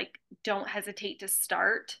say, like, don't hesitate to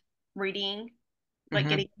start reading, like Hmm.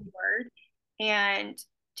 getting the word, and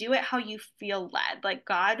do it how you feel led. Like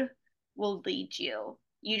God will lead you.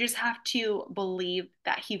 You just have to believe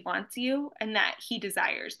that he wants you and that he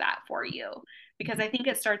desires that for you. Because I think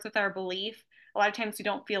it starts with our belief. A lot of times we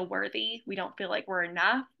don't feel worthy, we don't feel like we're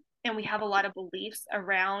enough, and we have a lot of beliefs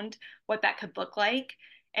around what that could look like.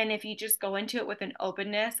 And if you just go into it with an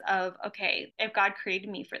openness of, okay, if God created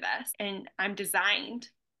me for this and I'm designed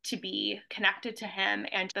to be connected to him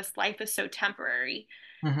and this life is so temporary,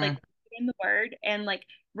 like Mm-hmm. in the word and like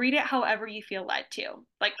read it however you feel led to.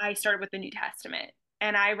 Like I started with the New Testament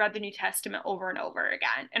and I read the New Testament over and over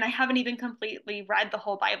again. And I haven't even completely read the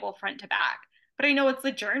whole Bible front to back, but I know it's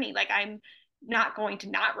the journey. Like I'm not going to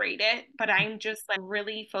not read it, but I'm just like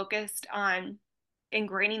really focused on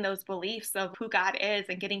ingraining those beliefs of who God is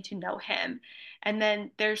and getting to know him. And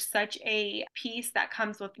then there's such a peace that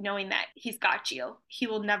comes with knowing that he's got you. He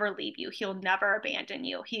will never leave you. He'll never abandon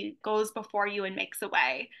you. He goes before you and makes a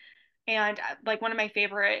way. And like one of my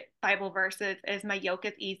favorite Bible verses is my yoke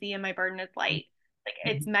is easy and my burden is light. Like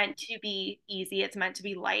it's meant to be easy, it's meant to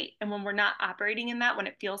be light. And when we're not operating in that, when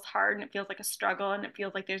it feels hard and it feels like a struggle and it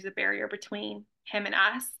feels like there's a barrier between him and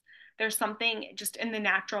us, there's something just in the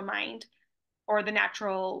natural mind or the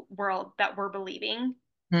natural world that we're believing,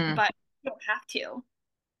 Mm-hmm. but we don't have to.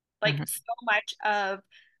 Like so much of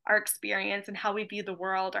our experience and how we view the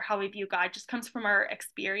world or how we view God just comes from our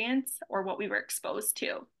experience or what we were exposed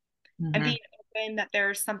to. And Mm-hmm. being open that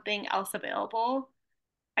there's something else available,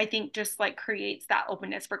 I think just like creates that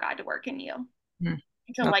openness for God to work in you Mm-hmm.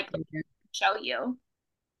 to Oh, like show you.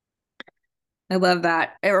 I love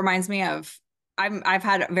that. It reminds me of I've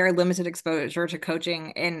had very limited exposure to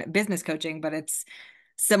coaching in business coaching, but it's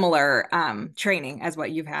similar training as what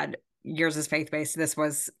you've had. Yours is faith-based. This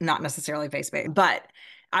was not necessarily faith-based, but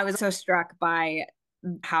I was so struck by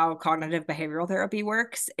how cognitive behavioral therapy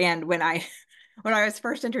works. And when I was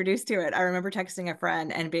first introduced to it, I remember texting a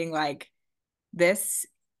friend and being like, this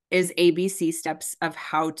is ABC steps of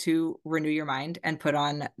how to renew your mind and put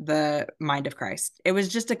on the mind of Christ. It was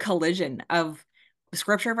just a collision of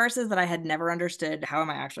scripture verses that I had never understood. How am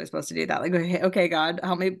I actually supposed to do that? Like, okay, God,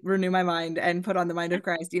 help me renew my mind and put on the mind of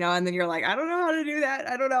Christ, and then you're like, I don't know how to do that.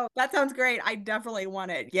 I don't know. That sounds great. I definitely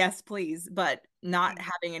want it. Yes, please. But not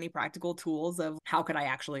having any practical tools of how could I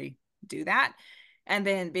actually do that. And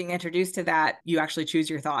then being introduced to that, you actually choose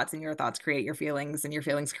your thoughts, and your thoughts create your feelings, and your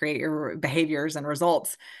feelings create your behaviors and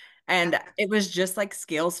results. Yeah. And it was just like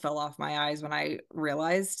scales fell off my eyes when I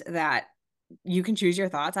realized that you can choose your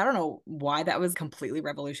thoughts. I don't know why that was completely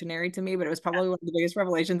revolutionary to me, but it was probably one of the biggest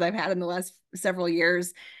revelations I've had in the last several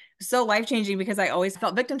years. So life-changing because I always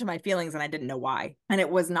felt victim to my feelings and I didn't know why. And it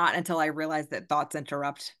was not until I realized that thoughts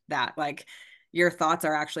interrupt that. Like your thoughts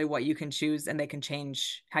are actually what you can choose and they can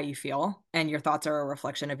change how you feel. And your thoughts are a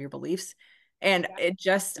reflection of your beliefs. And Yeah. it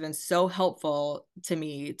just been so helpful to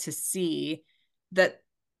me to see that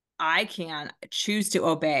I can choose to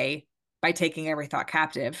obey by taking every thought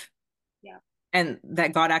captive, Yeah. and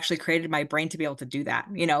that God actually created my brain to be able to do that.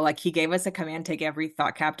 Like he gave us a command, take every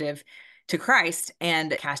thought captive to Christ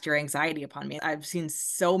and cast your anxiety upon me. I've seen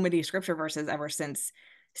so many scripture verses ever since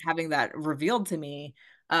having that revealed to me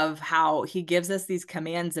of how he gives us these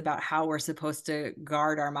commands about how we're supposed to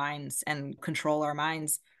guard our minds and control our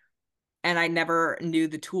minds, and I never knew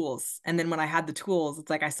the tools. And then when I had the tools,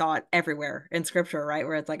 it's like I saw it everywhere in scripture, right?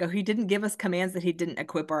 Where it's like, oh, he didn't give us commands that he didn't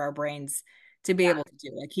equip our brains to be Yeah. able to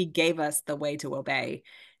do. Like he gave us the way to obey.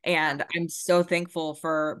 Yeah. And I'm so thankful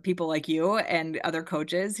for people like you and other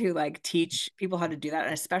coaches who like teach people how to do that,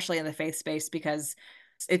 and especially in the faith space, because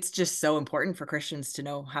it's just so important for Christians to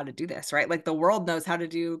know how to do this, right? Like the world knows how to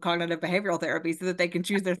do cognitive behavioral therapy so that they can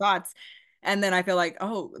choose their thoughts. And then I feel like,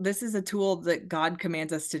 oh, this is a tool that God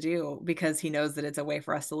commands us to do because he knows that it's a way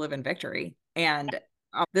for us to live in victory. And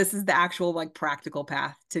this is the actual like practical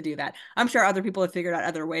path to do that. I'm sure other people have figured out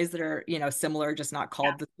other ways that are, similar, just not Yeah.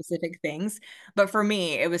 called the specific things. But for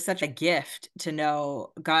me, it was such a gift to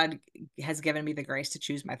know God has given me the grace to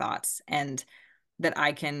choose my thoughts, and that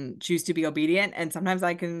I can choose to be obedient. And sometimes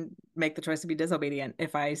I can make the choice to be disobedient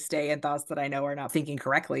if I stay in thoughts that I know are not thinking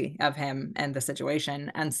correctly of him and the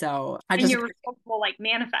situation. And so I And just, your result will like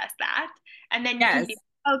manifest that. And then you can be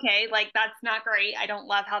yes. okay, like that's not great. I don't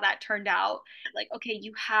love how that turned out. Like, okay,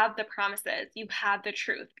 you have the promises, you have the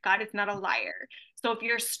truth. God is not a liar. So if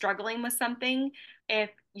you're struggling with something,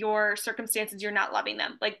 if your circumstances, you're not loving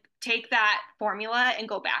them, like take that formula and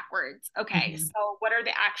go backwards. Okay, Mhm. so what are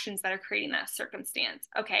the actions that are creating that circumstance?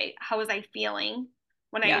 Okay, how was I feeling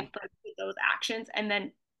when Yeah. I did those actions? And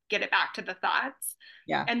then get it back to the thoughts.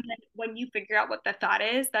 Yeah. And then when you figure out what the thought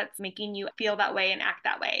is that's making you feel that way and act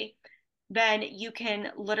that way, then you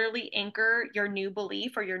can literally anchor your new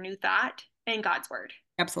belief or your new thought in God's word.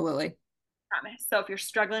 Absolutely. Promise. So if you're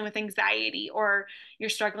struggling with anxiety or you're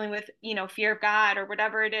struggling with, fear of God or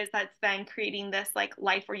whatever it is that's then creating this like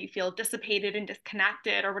life where you feel dissipated and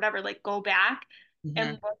disconnected or whatever, like go back and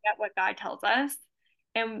Hmm. look at what God tells us.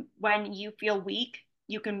 And when you feel weak,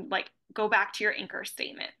 you can like go back to your anchor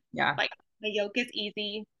statement. Yeah. Like my yoke is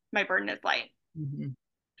easy, my burden is light. Hmm.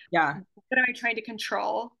 Yeah. What am I trying to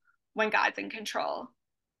control when God's in control?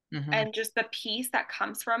 Hmm. And just the peace that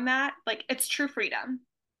comes from that, like it's true freedom.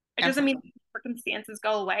 It doesn't mean Absolutely. circumstances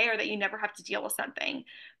go away or that you never have to deal with something,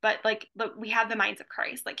 but like look, we have the minds of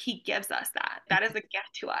Christ. Like he gives us that. That is a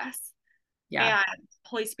gift to us. Yeah. And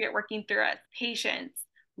Holy Spirit working through us, patience,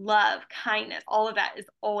 love, kindness, all of that is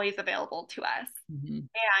always available to us. Hmm.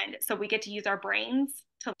 And so we get to use our brains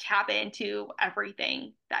to tap into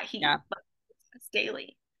everything that he Yeah. loves us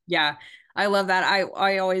daily. Yeah. I love that.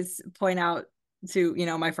 I always point out to,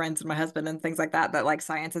 my friends and my husband and things like that, that like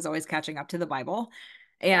science is always catching up to the Bible,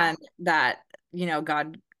 Yeah. and that,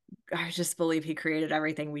 God, I just believe he created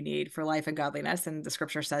everything we need for life and godliness. And the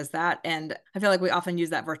scripture says that. And I feel like we often use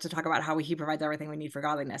that verse to talk about how he provides everything we need for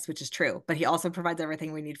godliness, which is true, but he also provides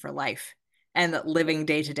everything we need for life and living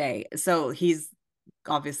day to day. So he's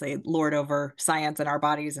obviously lord over science and our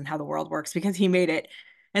bodies and how the world works because he made it.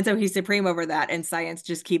 And so he's supreme over that. And science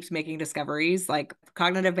just keeps making discoveries. Like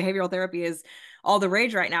cognitive behavioral therapy is all the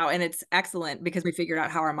rage right now. And it's excellent because we figured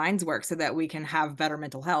out how our minds work so that we can have better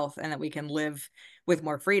mental health and that we can live with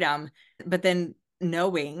more freedom. But then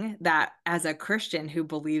knowing that as a Christian who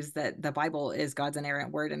believes that the Bible is God's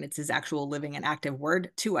inerrant word and it's his actual living and active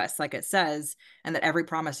word to us, like it says, and that every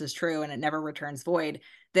promise is true and it never returns void,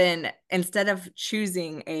 then instead of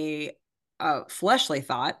choosing a fleshly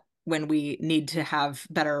thought when we need to have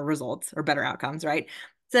better results or better outcomes, right?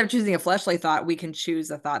 Instead of choosing a fleshly thought, we can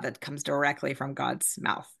choose a thought that comes directly from God's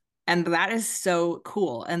mouth. And that is so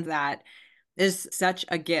cool. And that is such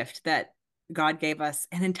a gift that God gave us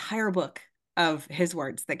an entire book of his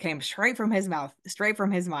words that came straight from his mouth, straight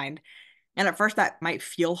from his mind. And at first, that might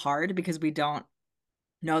feel hard because we don't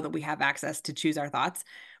know that we have access to choose our thoughts,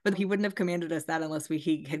 but he wouldn't have commanded us that unless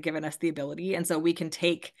he had given us the ability. And so we can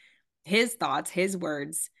take his thoughts, his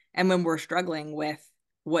words, and when we're struggling with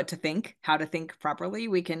what to think, how to think properly,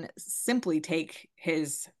 we can simply take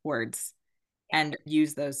his words Yeah. and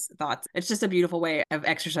use those thoughts. It's just a beautiful way of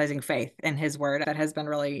exercising faith in his word that has been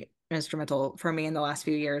really instrumental for me in the last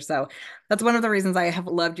few years. So that's one of the reasons I have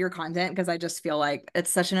loved your content, because I just feel like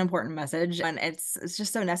it's such an important message and it's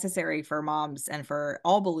just so necessary for moms and for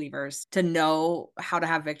all believers to know how to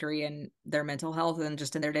have victory in their mental health and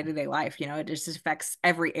just in their day-to-day life. It just affects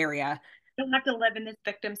every area. Don't have to live in this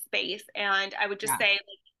victim space. And I would just Yeah. say,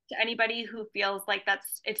 like, to anybody who feels like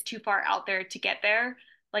it's too far out there to get there,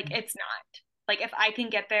 like it's not. Like if I can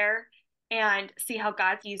get there and see how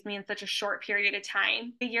God's used me in such a short period of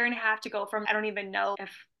time, a year and a half to go from I don't even know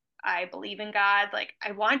if I believe in God, like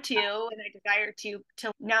I want to and I desire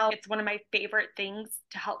to now it's one of my favorite things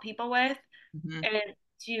to help people with Mhm. and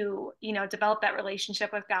to, develop that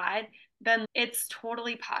relationship with God, then it's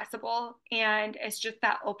totally possible. And it's just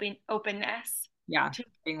that openness Yeah. to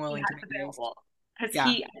Being see willing how to be it's used. available. Because Yeah.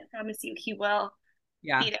 I promise you, he will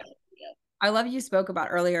Yeah. be there for you. I love you spoke about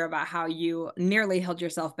earlier about how you nearly held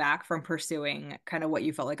yourself back from pursuing kind of what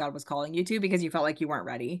you felt like God was calling you to because you felt like you weren't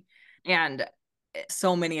ready. And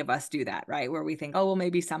so many of us do that, right? Where we think, oh, well,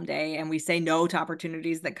 maybe someday. And we say no to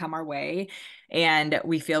opportunities that come our way. And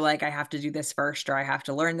we feel like I have to do this first, or I have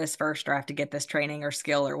to learn this first, or I have to get this training or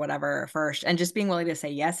skill or whatever first. And just being willing to say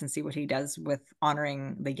yes and see what he does with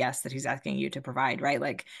honoring the yes that he's asking you to provide, right?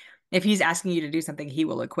 Like, if he's asking you to do something, he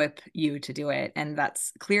will equip you to do it. And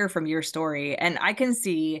that's clear from your story. And I can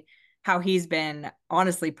see how he's been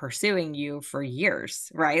honestly pursuing you for years,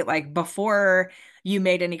 right? Like before you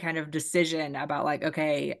made any kind of decision about like,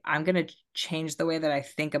 okay, I'm going to change the way that I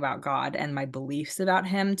think about God and my beliefs about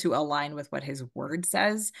him to align with what his word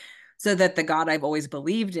says. So that the God I've always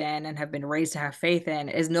believed in and have been raised to have faith in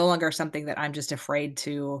is no longer something that I'm just afraid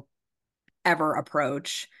to ever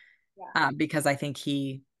approach, Yeah. because I think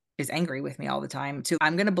he is angry with me all the time. To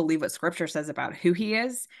I'm going to believe what scripture says about who he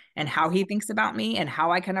is and how he thinks about me and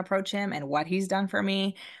how I can approach him and what he's done for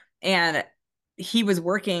me. And he was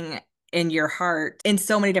working in your heart in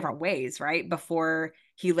so many different ways, right? Before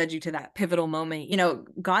he led you to that pivotal moment.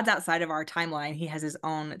 God's outside of our timeline. He has his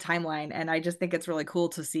own timeline. And I just think it's really cool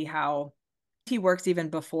to see how he works even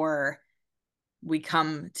before we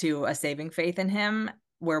come to a saving faith in him,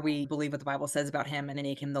 where we believe what the Bible says about him and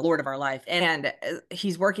make him the Lord of our life. And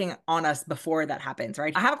he's working on us before that happens,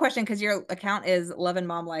 right? I have a question because your account is Love and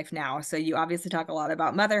Mom Life Now. So you obviously talk a lot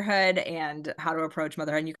about motherhood and how to approach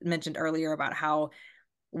motherhood. And you mentioned earlier about how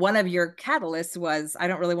one of your catalysts was, I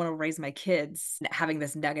don't really want to raise my kids having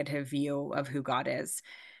this negative view of who God is.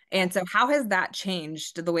 And so, how has that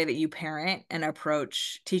changed the way that you parent and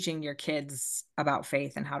approach teaching your kids about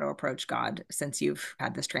faith and how to approach God since you've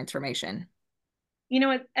had this transformation?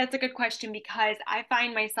 It's a good question because I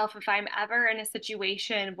find myself, if I'm ever in a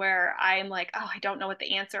situation where I'm like, oh, I don't know what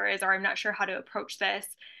the answer is, or I'm not sure how to approach this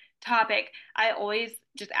topic, I always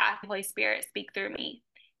just ask the Holy Spirit, speak through me.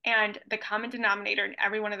 And the common denominator in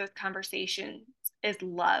every one of those conversations is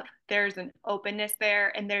love. There's an openness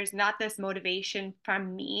there, and there's not this motivation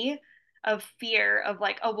from me of fear of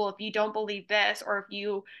like, oh, well, if you don't believe this, or if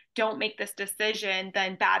you don't make this decision,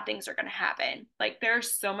 then bad things are going to happen. Like,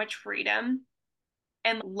 there's so much freedom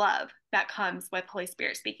and love that comes with Holy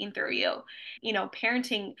Spirit speaking through you.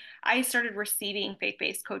 Parenting, I started receiving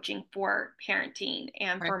faith-based coaching for parenting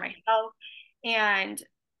and Right. for myself. And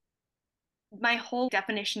my whole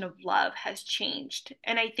definition of love has changed.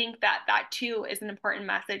 And I think that that too is an important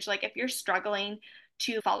message. Like if you're struggling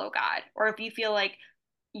to follow God, or if you feel like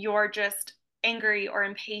you're just angry or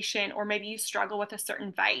impatient, or maybe you struggle with a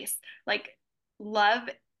certain vice, like love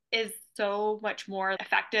is so much more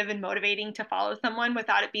effective and motivating to follow someone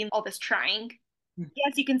without it being all this trying.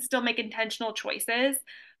 Yes, you can still make intentional choices,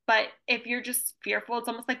 but if you're just fearful, it's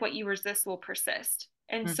almost like what you resist will persist.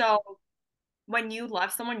 And Mm-hmm. so when you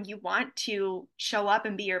love someone, you want to show up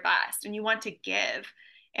and be your best and you want to give.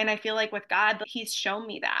 And I feel like with God, He's shown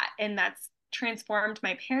me that. And that's transformed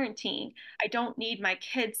my parenting. I don't need my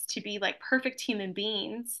kids to be like perfect human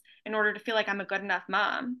beings in order to feel like I'm a good enough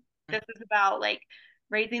mom. This is about like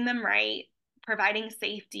raising them right, providing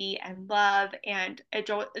safety and love. And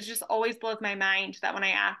it just always blows my mind that when I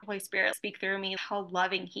ask the Holy Spirit to speak through me, how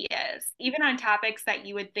loving He is. Even on topics that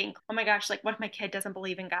you would think, oh my gosh, like what if my kid doesn't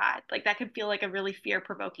believe in God? Like that could feel like a really fear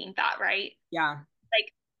provoking thought, right? Yeah.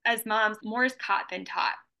 Like as moms, more is caught than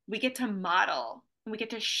taught. We get to model and we get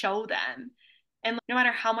to show them. And no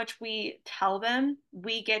matter how much we tell them,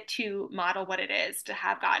 we get to model what it is to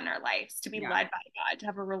have God in our lives, to be Yeah. led by God, to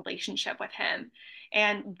have a relationship with Him.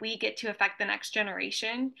 And we get to affect the next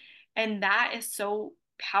generation. And that is so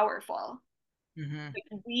powerful. Mm-hmm.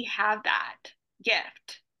 Like we have that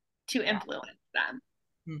gift to Yeah. influence them.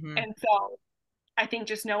 Mm-hmm. And so I think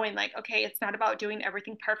just knowing like, okay, it's not about doing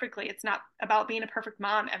everything perfectly. It's not about being a perfect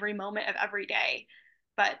mom every moment of every day,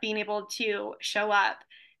 but being able to show up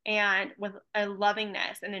and with a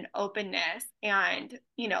lovingness and an openness and,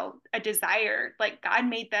 a desire. Like God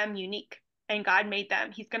made them unique and God made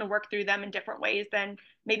them, He's going to work through them in different ways than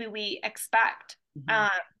maybe we expect. Mm-hmm. Um,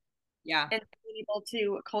 Yeah. and being able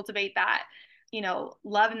to cultivate that,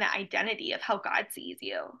 love and the identity of how God sees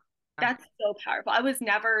you. That's so powerful. I was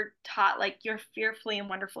never taught like you're fearfully and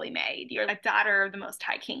wonderfully made. You're a daughter of the Most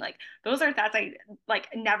High King. Like those are thoughts I like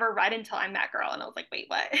never read until I met girl, and I was like, wait,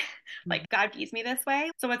 what? Mhm. Like God views me this way.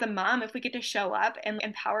 So as a mom, if we get to show up and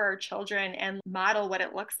empower our children and model what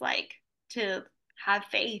it looks like to have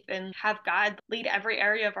faith and have God lead every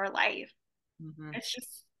area of our life, Mhm. it's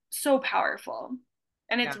just so powerful.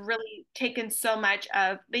 And Yeah. it's really taken so much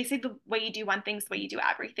of, they say the way you do one thing is the way you do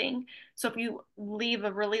everything. So if you leave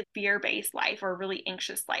a really fear-based life or a really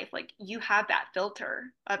anxious life, like you have that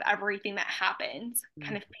filter of everything that happens Mm.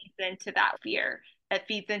 kind of feeds into that fear. It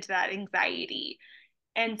feeds into that anxiety.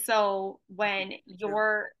 And so when True.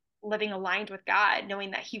 you're living aligned with God,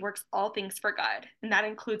 knowing that He works all things for good, and that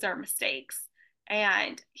includes our mistakes,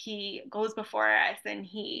 and He goes before us and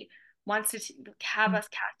He wants to have Mm. us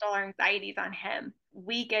cast all our anxieties on Him,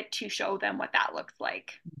 we get to show them what that looks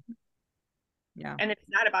like. Yeah. And it's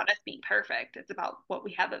not about us being perfect, it's about what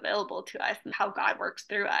we have available to us and how God works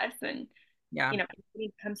through us. And, Yeah.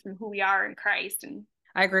 it comes from who we are in Christ. And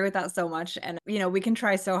I agree with that so much. And, we can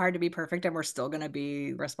try so hard to be perfect and we're still going to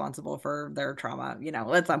be responsible for their trauma,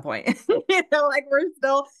 at some point. Like you know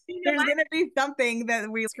there's going to be something that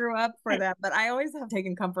we screw up for what? them. But I always have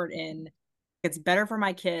taken comfort in it's better for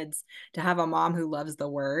my kids to have a mom who loves the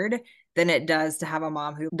word than it does to have a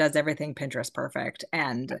mom who does everything Pinterest perfect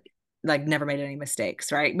and like never made any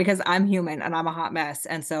mistakes, right? Because I'm human and I'm a hot mess.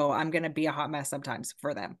 And so I'm going to be a hot mess sometimes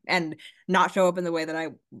for them and not show up in the way that I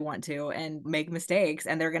want to and make mistakes.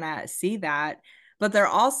 And they're going to see that. But they're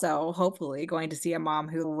also hopefully going to see a mom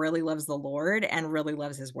who really loves the Lord and really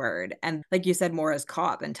loves his word. And like you said, more is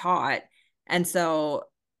caught than taught. And so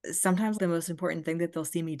sometimes the most important thing that they'll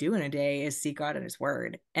see me do in a day is seek God and his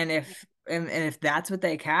word. And if that's what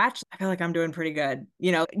they catch, I feel like I'm doing pretty good.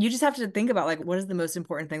 You just have to think about like what is the most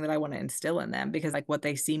important thing that I want to instill in them because like what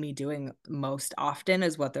they see me doing most often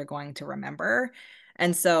is what they're going to remember.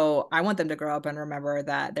 And so I want them to grow up and remember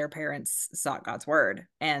that their parents sought God's word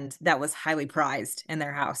and that was highly prized in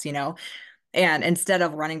their house. And instead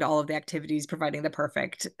of running to all of the activities, providing the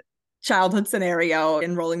perfect childhood scenario,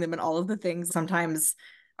 enrolling them in all of the things, sometimes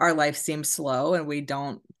our life seems slow and we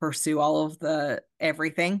don't pursue all of the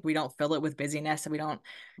everything. We don't fill it with busyness and we don't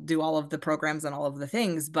do all of the programs and all of the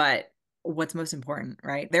things. But what's most important,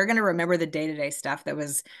 right? They're going to remember the day-to-day stuff that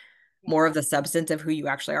was Yeah. more of the substance of who you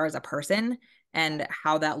actually are as a person and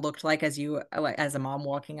how that looked like as you like as a mom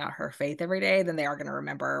walking out her faith every day, then they are going to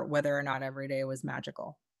remember whether or not every day was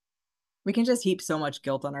magical. We can just heap so much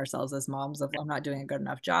guilt on ourselves as moms of I'm not doing a good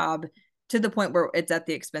enough job to the point where it's at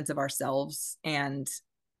the expense of ourselves and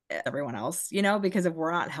everyone else, because if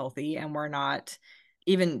we're not healthy and we're not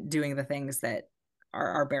even doing the things that are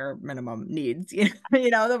our bare minimum needs,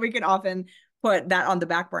 that we can often put that on the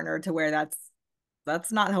back burner to where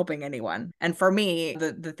that's not helping anyone. And for me,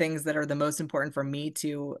 the things that are the most important for me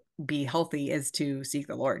to be healthy is to seek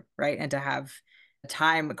the Lord, right? And to have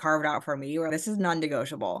time carved out for me where this is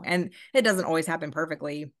non-negotiable. And it doesn't always happen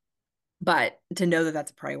perfectly, but to know that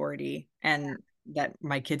that's a priority and that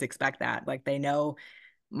my kids expect that, like they know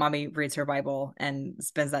mommy reads her Bible and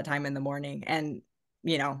spends that time in the morning. And,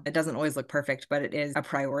 it doesn't always look perfect, but it is a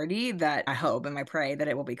priority that I hope and I pray that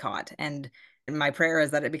it will be caught. And my prayer is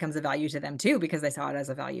that it becomes a value to them too, because they saw it as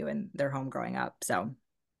a value in their home growing up. So,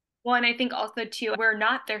 Well, and I think also too, we're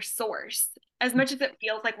not their source. As much as it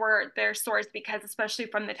feels like we're their source, because especially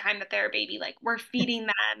from the time that they're a baby, like we're feeding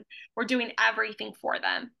them, we're doing everything for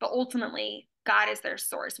them. But ultimately, God is their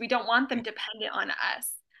source. We don't want them dependent on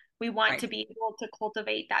us. We want right. to be able to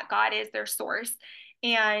cultivate that God is their source.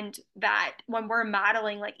 And that when we're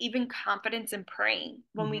modeling, like even confidence in praying,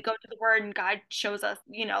 when Hmm. we go to the word and God shows us,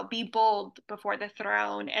 be bold before the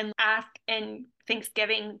throne and ask in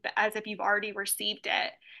thanksgiving as if you've already received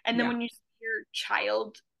it. And then Yeah. when you see your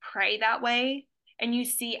child pray that way and you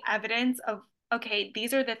see evidence of, okay,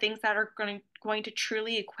 these are the things that are going to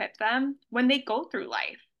truly equip them when they go through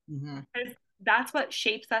life. Hmm. Because that's what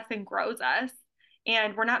shapes us and grows us.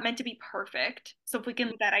 And we're not meant to be perfect. So if we can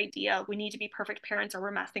leave that idea, we need to be perfect parents or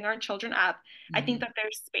we're messing our children up. I think Hmm. that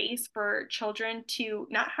there's space for children to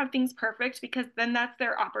not have things perfect because then that's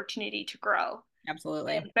their opportunity to grow.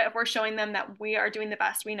 Absolutely. But if we're showing them that we are doing the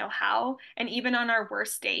best we know how, and even on our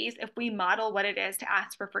worst days, if we model what it is to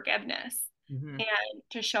ask for forgiveness Hmm. and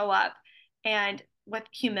to show up and with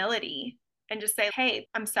humility and just say, hey,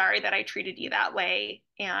 I'm sorry that I treated you that way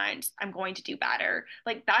and I'm going to do better.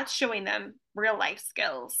 Like that's showing them real life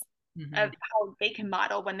skills of Hmm. how they can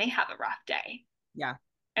model when they have a rough day. Yeah.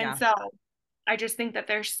 And Yeah. so I just think that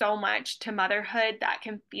there's so much to motherhood that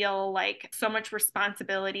can feel like so much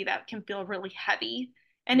responsibility that can feel really heavy.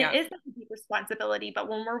 And it Yeah. is a deep responsibility, but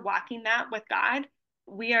when we're walking that with God,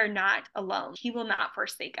 we are not alone. He will not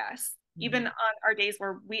forsake us. Even Hmm. on our days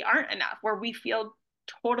where we aren't enough, where we feel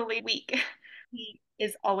totally weak, He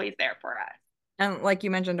is always there for us. And like you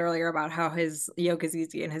mentioned earlier about how his yoke is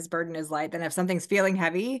easy and his burden is light, then if something's feeling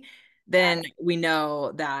heavy, then Yes, we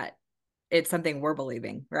know that it's something we're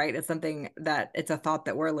believing, right? It's something that it's a thought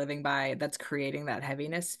that we're living by that's creating that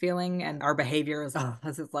heaviness feeling. And our behavior is, oh,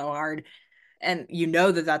 this is so hard. And you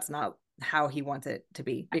know that that's not how he wants it to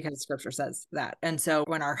be because scripture says that. And so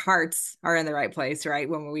when our hearts are in the right place, right?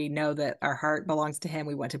 When we know that our heart belongs to him,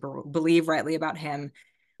 we want to believe rightly about him.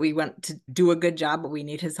 We want to do a good job, but we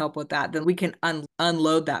need his help with that. Then we can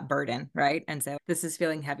unload that burden, right? And so this is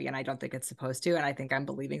feeling heavy, and I don't think it's supposed to. And I think I'm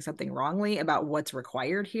believing something wrongly about what's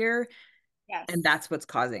required here. yes, And that's what's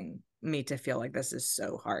causing me to feel like this is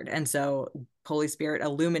so hard. And so, Holy Spirit,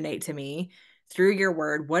 illuminate to me through your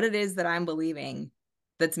word what it is that I'm believing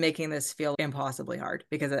that's making this feel impossibly hard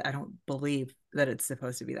because I don't believe that it's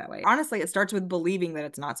supposed to be that way. Honestly, it starts with believing that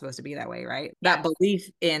it's not supposed to be that way, right? That yes, belief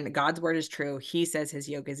in God's word is true. He says his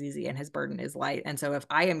yoke is easy and his burden is light. And so, if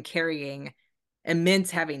I am carrying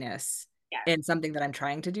immense heaviness yes. in something that I'm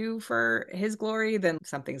trying to do for his glory, then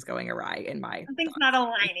something's going awry in my Something's not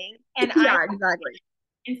thoughts. aligning. And I Yeah, exactly.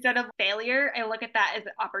 instead of failure, I look at that as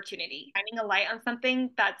an opportunity, shining a light on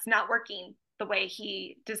something that's not working the way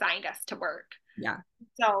he designed us to work. Yeah.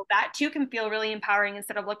 So that too can feel really empowering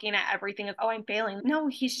instead of looking at everything as, oh, I'm failing. No,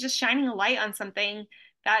 he's just shining a light on something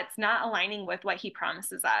that's not aligning with what he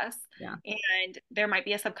promises us. Yeah. And there might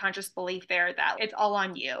be a subconscious belief there that it's all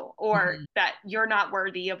on you or Mhm. that you're not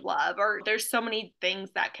worthy of love. Or there's so many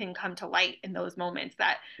things that can come to light in those moments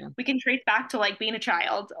that Yeah. we can trace back to like being a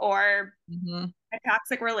child or Mhm. a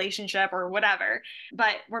toxic relationship or whatever.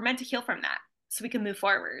 But we're meant to heal from that so we can move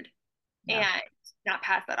forward Yeah. and not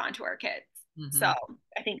pass that on to our kids. So Mhm.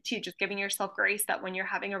 I think too, just giving yourself grace that when you're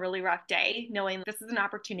having a really rough day, knowing this is an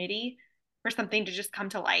opportunity for something to just come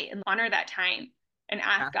to light and honor that time and Yeah.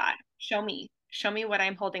 ask God, show me what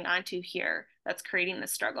I'm holding on to here that's creating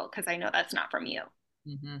this struggle because I know that's not from you.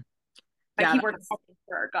 Mhm. But Yeah, he works that's all things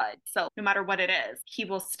for our good. So no matter what it is, he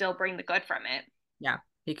will still bring the good from it. yeah,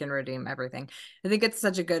 he can redeem everything. I think it's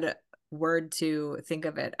such a good word to think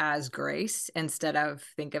of it as grace instead of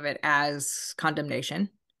think of it as condemnation.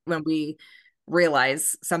 when we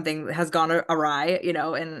realize something has gone awry,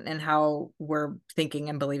 and how we're thinking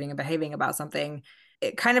and believing and behaving about something.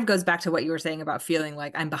 It kind of goes back to what you were saying about feeling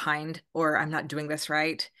like I'm behind or I'm not doing this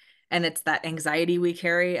right. And it's that anxiety we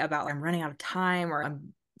carry about I'm running out of time or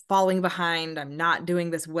I'm falling behind, I'm not doing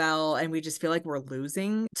this well. And we just feel like we're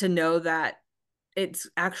losing, to know that it's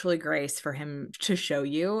actually grace for him to show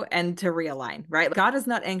you and to realign, right? God is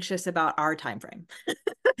not anxious about our time frame.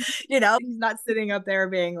 He's not sitting up there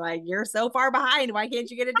being like, you're so far behind. Why can't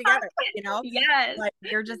you get it together? Yes. Like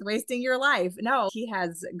you're just wasting your life. No, he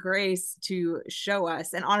has grace to show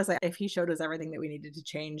us. And honestly, if he showed us everything that we needed to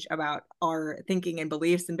change about our thinking and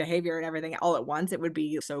beliefs and behavior and everything all at once, it would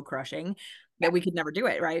be so crushing that we could never do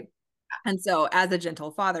it, right? And so, as a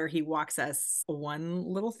gentle father, he walks us one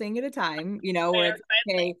little thing at a time, where it's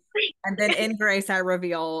okay. And then in grace, I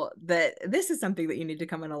reveal that this is something that you need to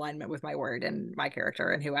come in alignment with my word and my character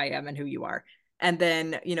and who I am and who you are. And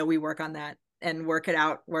then, we work on that and work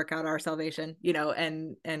out our salvation,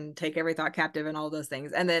 and take every thought captive and all those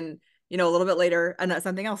things. And then, a little bit later,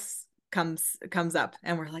 something else comes up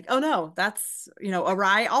and we're like, oh no, that's,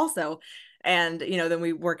 awry also. And then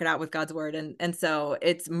we work it out with God's word, and so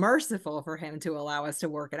it's merciful for him to allow us to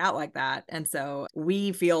work it out like that. And so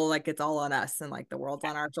we feel like it's all on us and like the world's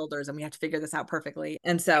on our shoulders and we have to figure this out perfectly.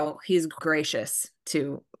 And so he's gracious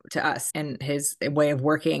to us, and his way of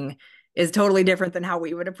working is totally different than how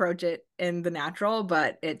we would approach it in the natural,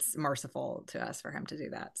 but it's merciful to us for him to do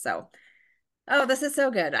that. So, oh, this is so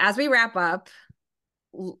good. As we wrap up,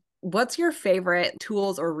 what's your favorite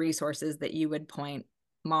tools or resources that you would point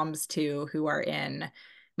moms to who are in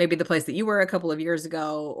maybe the place that you were a couple of years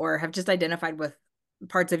ago, or have just identified with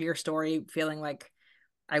parts of your story, feeling like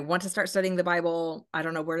I want to start studying the Bible, I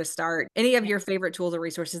don't know where to start? Any of your favorite tools or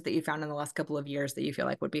resources that you found in the last couple of years that you feel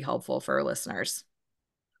like would be helpful for our listeners?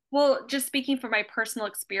 Well, just speaking from my personal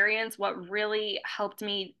experience, what really helped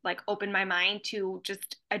me like open my mind to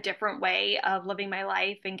just a different way of living my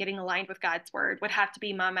life and getting aligned with God's word would have to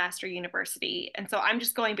be Mom Master University. And so I'm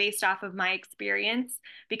just going based off of my experience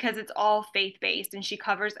because it's all faith based and she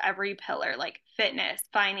covers every pillar like fitness,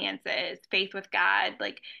 finances, faith with God,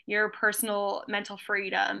 like your personal mental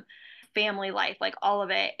freedom, family life, like all of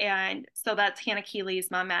it. And so that's Hannah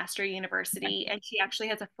Keeley's Mom Master Okay. University. And she actually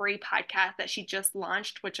has a free podcast that she just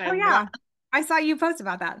launched, which I Oh love. yeah, I saw you post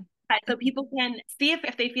about that. So people can see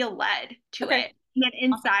if they feel led to Okay, it. And then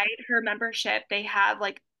awesome. inside her membership, they have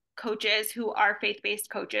like coaches who are faith-based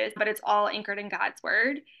coaches, but it's all anchored in God's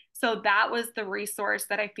word. So that was the resource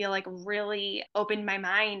that I feel like really opened my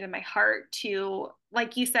mind and my heart to,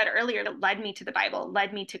 like you said earlier, that led me to the Bible,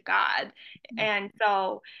 led me to God. And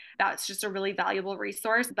so that's just a really valuable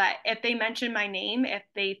resource. But if they mention my name, if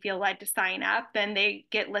they feel led to sign up, then they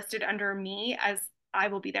get listed under me as I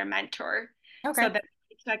will be their mentor. So Okay. that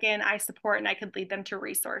check in, I support, and I could lead them to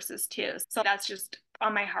resources too. So that's just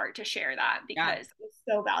on my heart to share that Yeah. because it's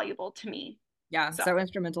so valuable to me. Yeah, So so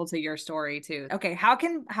instrumental to your story too. Okay, how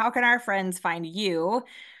can our friends find you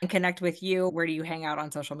and connect with you? Where do you hang out on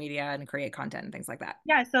social media and create content and things like that?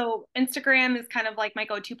 yeah, so Instagram is kind of like my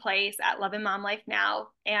go-to place at Love and Mom Life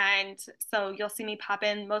Now. And so you'll see me pop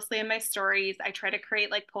in mostly in my stories. I try to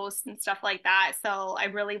create like posts and stuff like that. So I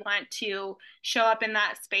really want to show up in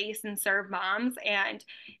that space and serve moms. And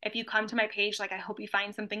if you come to my page, like I hope you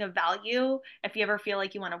find something of value. If you ever feel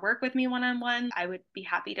like you want to work with me one-on-one, I would be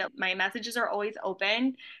happy to. My messages are always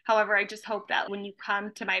open. However, I just hope that when you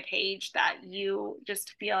come to my page that you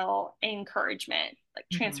just feel encouragement, like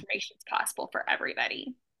Mhm. transformation is possible for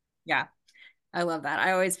everybody. Yeah, I love that.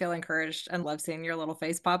 I always feel encouraged and love seeing your little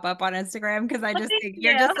face pop up on Instagram because I Well, just thank think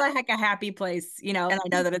you're you. just like a happy place, and I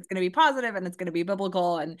know that it's going to be positive and it's going to be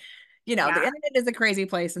biblical, and the Yeah, internet is a crazy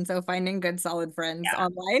place, and so finding good solid friends yeah,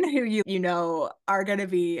 online who are going to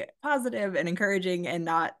be positive and encouraging and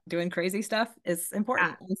not doing crazy stuff is yeah.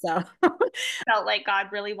 important. And so Felt like God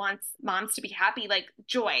really wants moms to be happy, like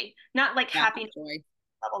joy, not like yeah, happiness joy.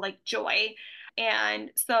 level, like joy.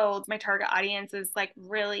 And so my target audience is like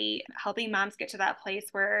really helping moms get to that place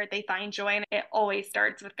where they find joy. And it always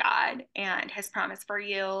starts with God and his promise for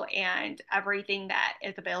you and everything that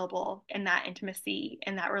is available in that intimacy,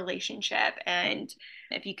 in that relationship. And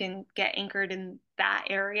if you can get anchored in that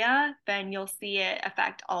area, then you'll see it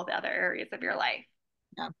affect all the other areas of your life.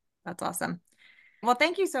 Yeah, that's awesome. Well,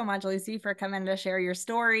 thank you so much, Lucy, for coming to share your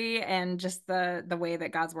story, and just the way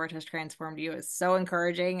that God's word has transformed you is so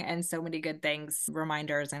encouraging, and so many good things,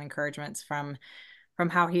 reminders and encouragements from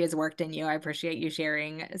how he has worked in you. I appreciate you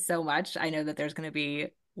sharing so much. I know that there's going to be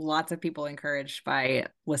lots of people encouraged by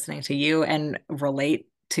listening to you and relate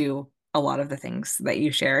to a lot of the things that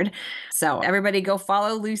you shared. So everybody go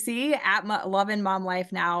follow Lucy at Love and Mom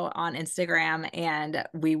Life now on Instagram, and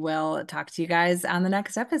we will talk to you guys on the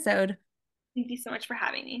next episode. Thank you so much for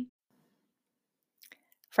having me.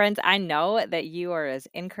 Friends, I know that you are as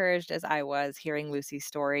encouraged as I was hearing Lucy's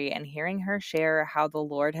story and hearing her share how the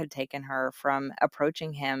Lord had taken her from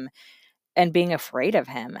approaching him and being afraid of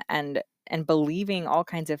him and believing all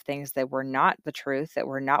kinds of things that were not the truth, that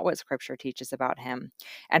were not what scripture teaches about him,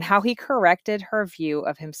 and how he corrected her view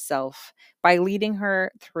of himself by leading her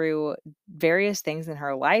through various things in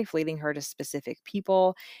her life, leading her to specific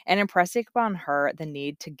people, and impressing upon her the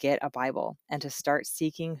need to get a Bible and to start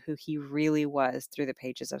seeking who he really was through the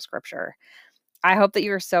pages of scripture. I hope that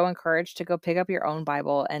you are so encouraged to go pick up your own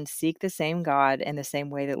Bible and seek the same God in the same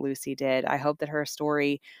way that Lucy did. I hope that her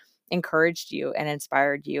story encouraged you and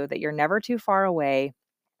inspired you, that you're never too far away.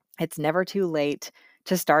 It's never too late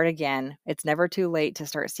to start again. It's never too late to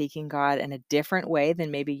start seeking God in a different way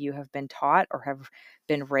than maybe you have been taught or have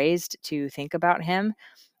been raised to think about him.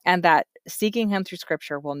 And that seeking him through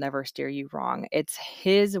scripture will never steer you wrong. It's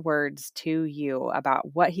his words to you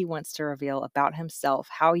about what he wants to reveal about himself,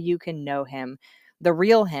 how you can know him, the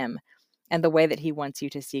real him, and the way that he wants you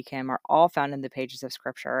to seek him are all found in the pages of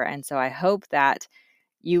scripture. And so I hope that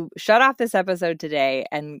you shut off this episode today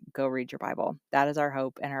and go read your Bible. That is our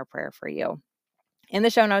hope and our prayer for you. In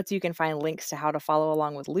the show notes, you can find links to how to follow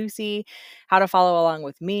along with Lucy, how to follow along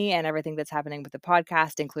with me and everything that's happening with the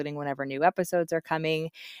podcast, including whenever new episodes are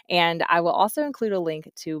coming. And I will also include a link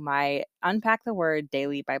to my Unpack the Word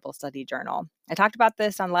daily Bible study journal. I talked about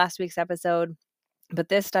this on last week's episode. But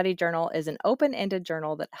this study journal is an open-ended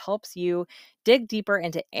journal that helps you dig deeper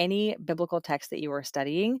into any biblical text that you are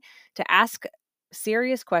studying to ask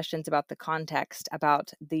serious questions about the context,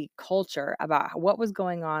 about the culture, about what was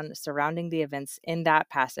going on surrounding the events in that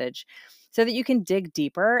passage, so that you can dig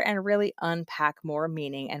deeper and really unpack more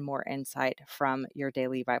meaning and more insight from your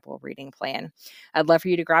daily Bible reading plan. I'd love for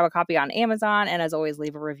you to grab a copy on Amazon, and as always,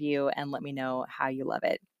 leave a review and let me know how you love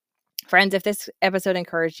it. Friends, if this episode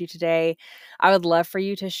encouraged you today, I would love for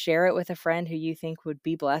you to share it with a friend who you think would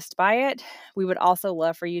be blessed by it. We would also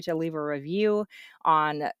love for you to leave a review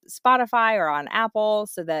on Spotify or on Apple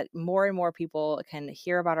so that more and more people can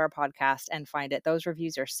hear about our podcast and find it. Those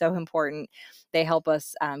reviews are so important. They help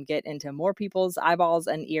us get into more people's eyeballs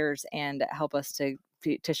and ears and help us to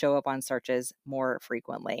show up on searches more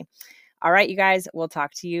frequently. All right, you guys, we'll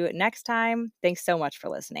talk to you next time. Thanks so much for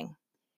listening.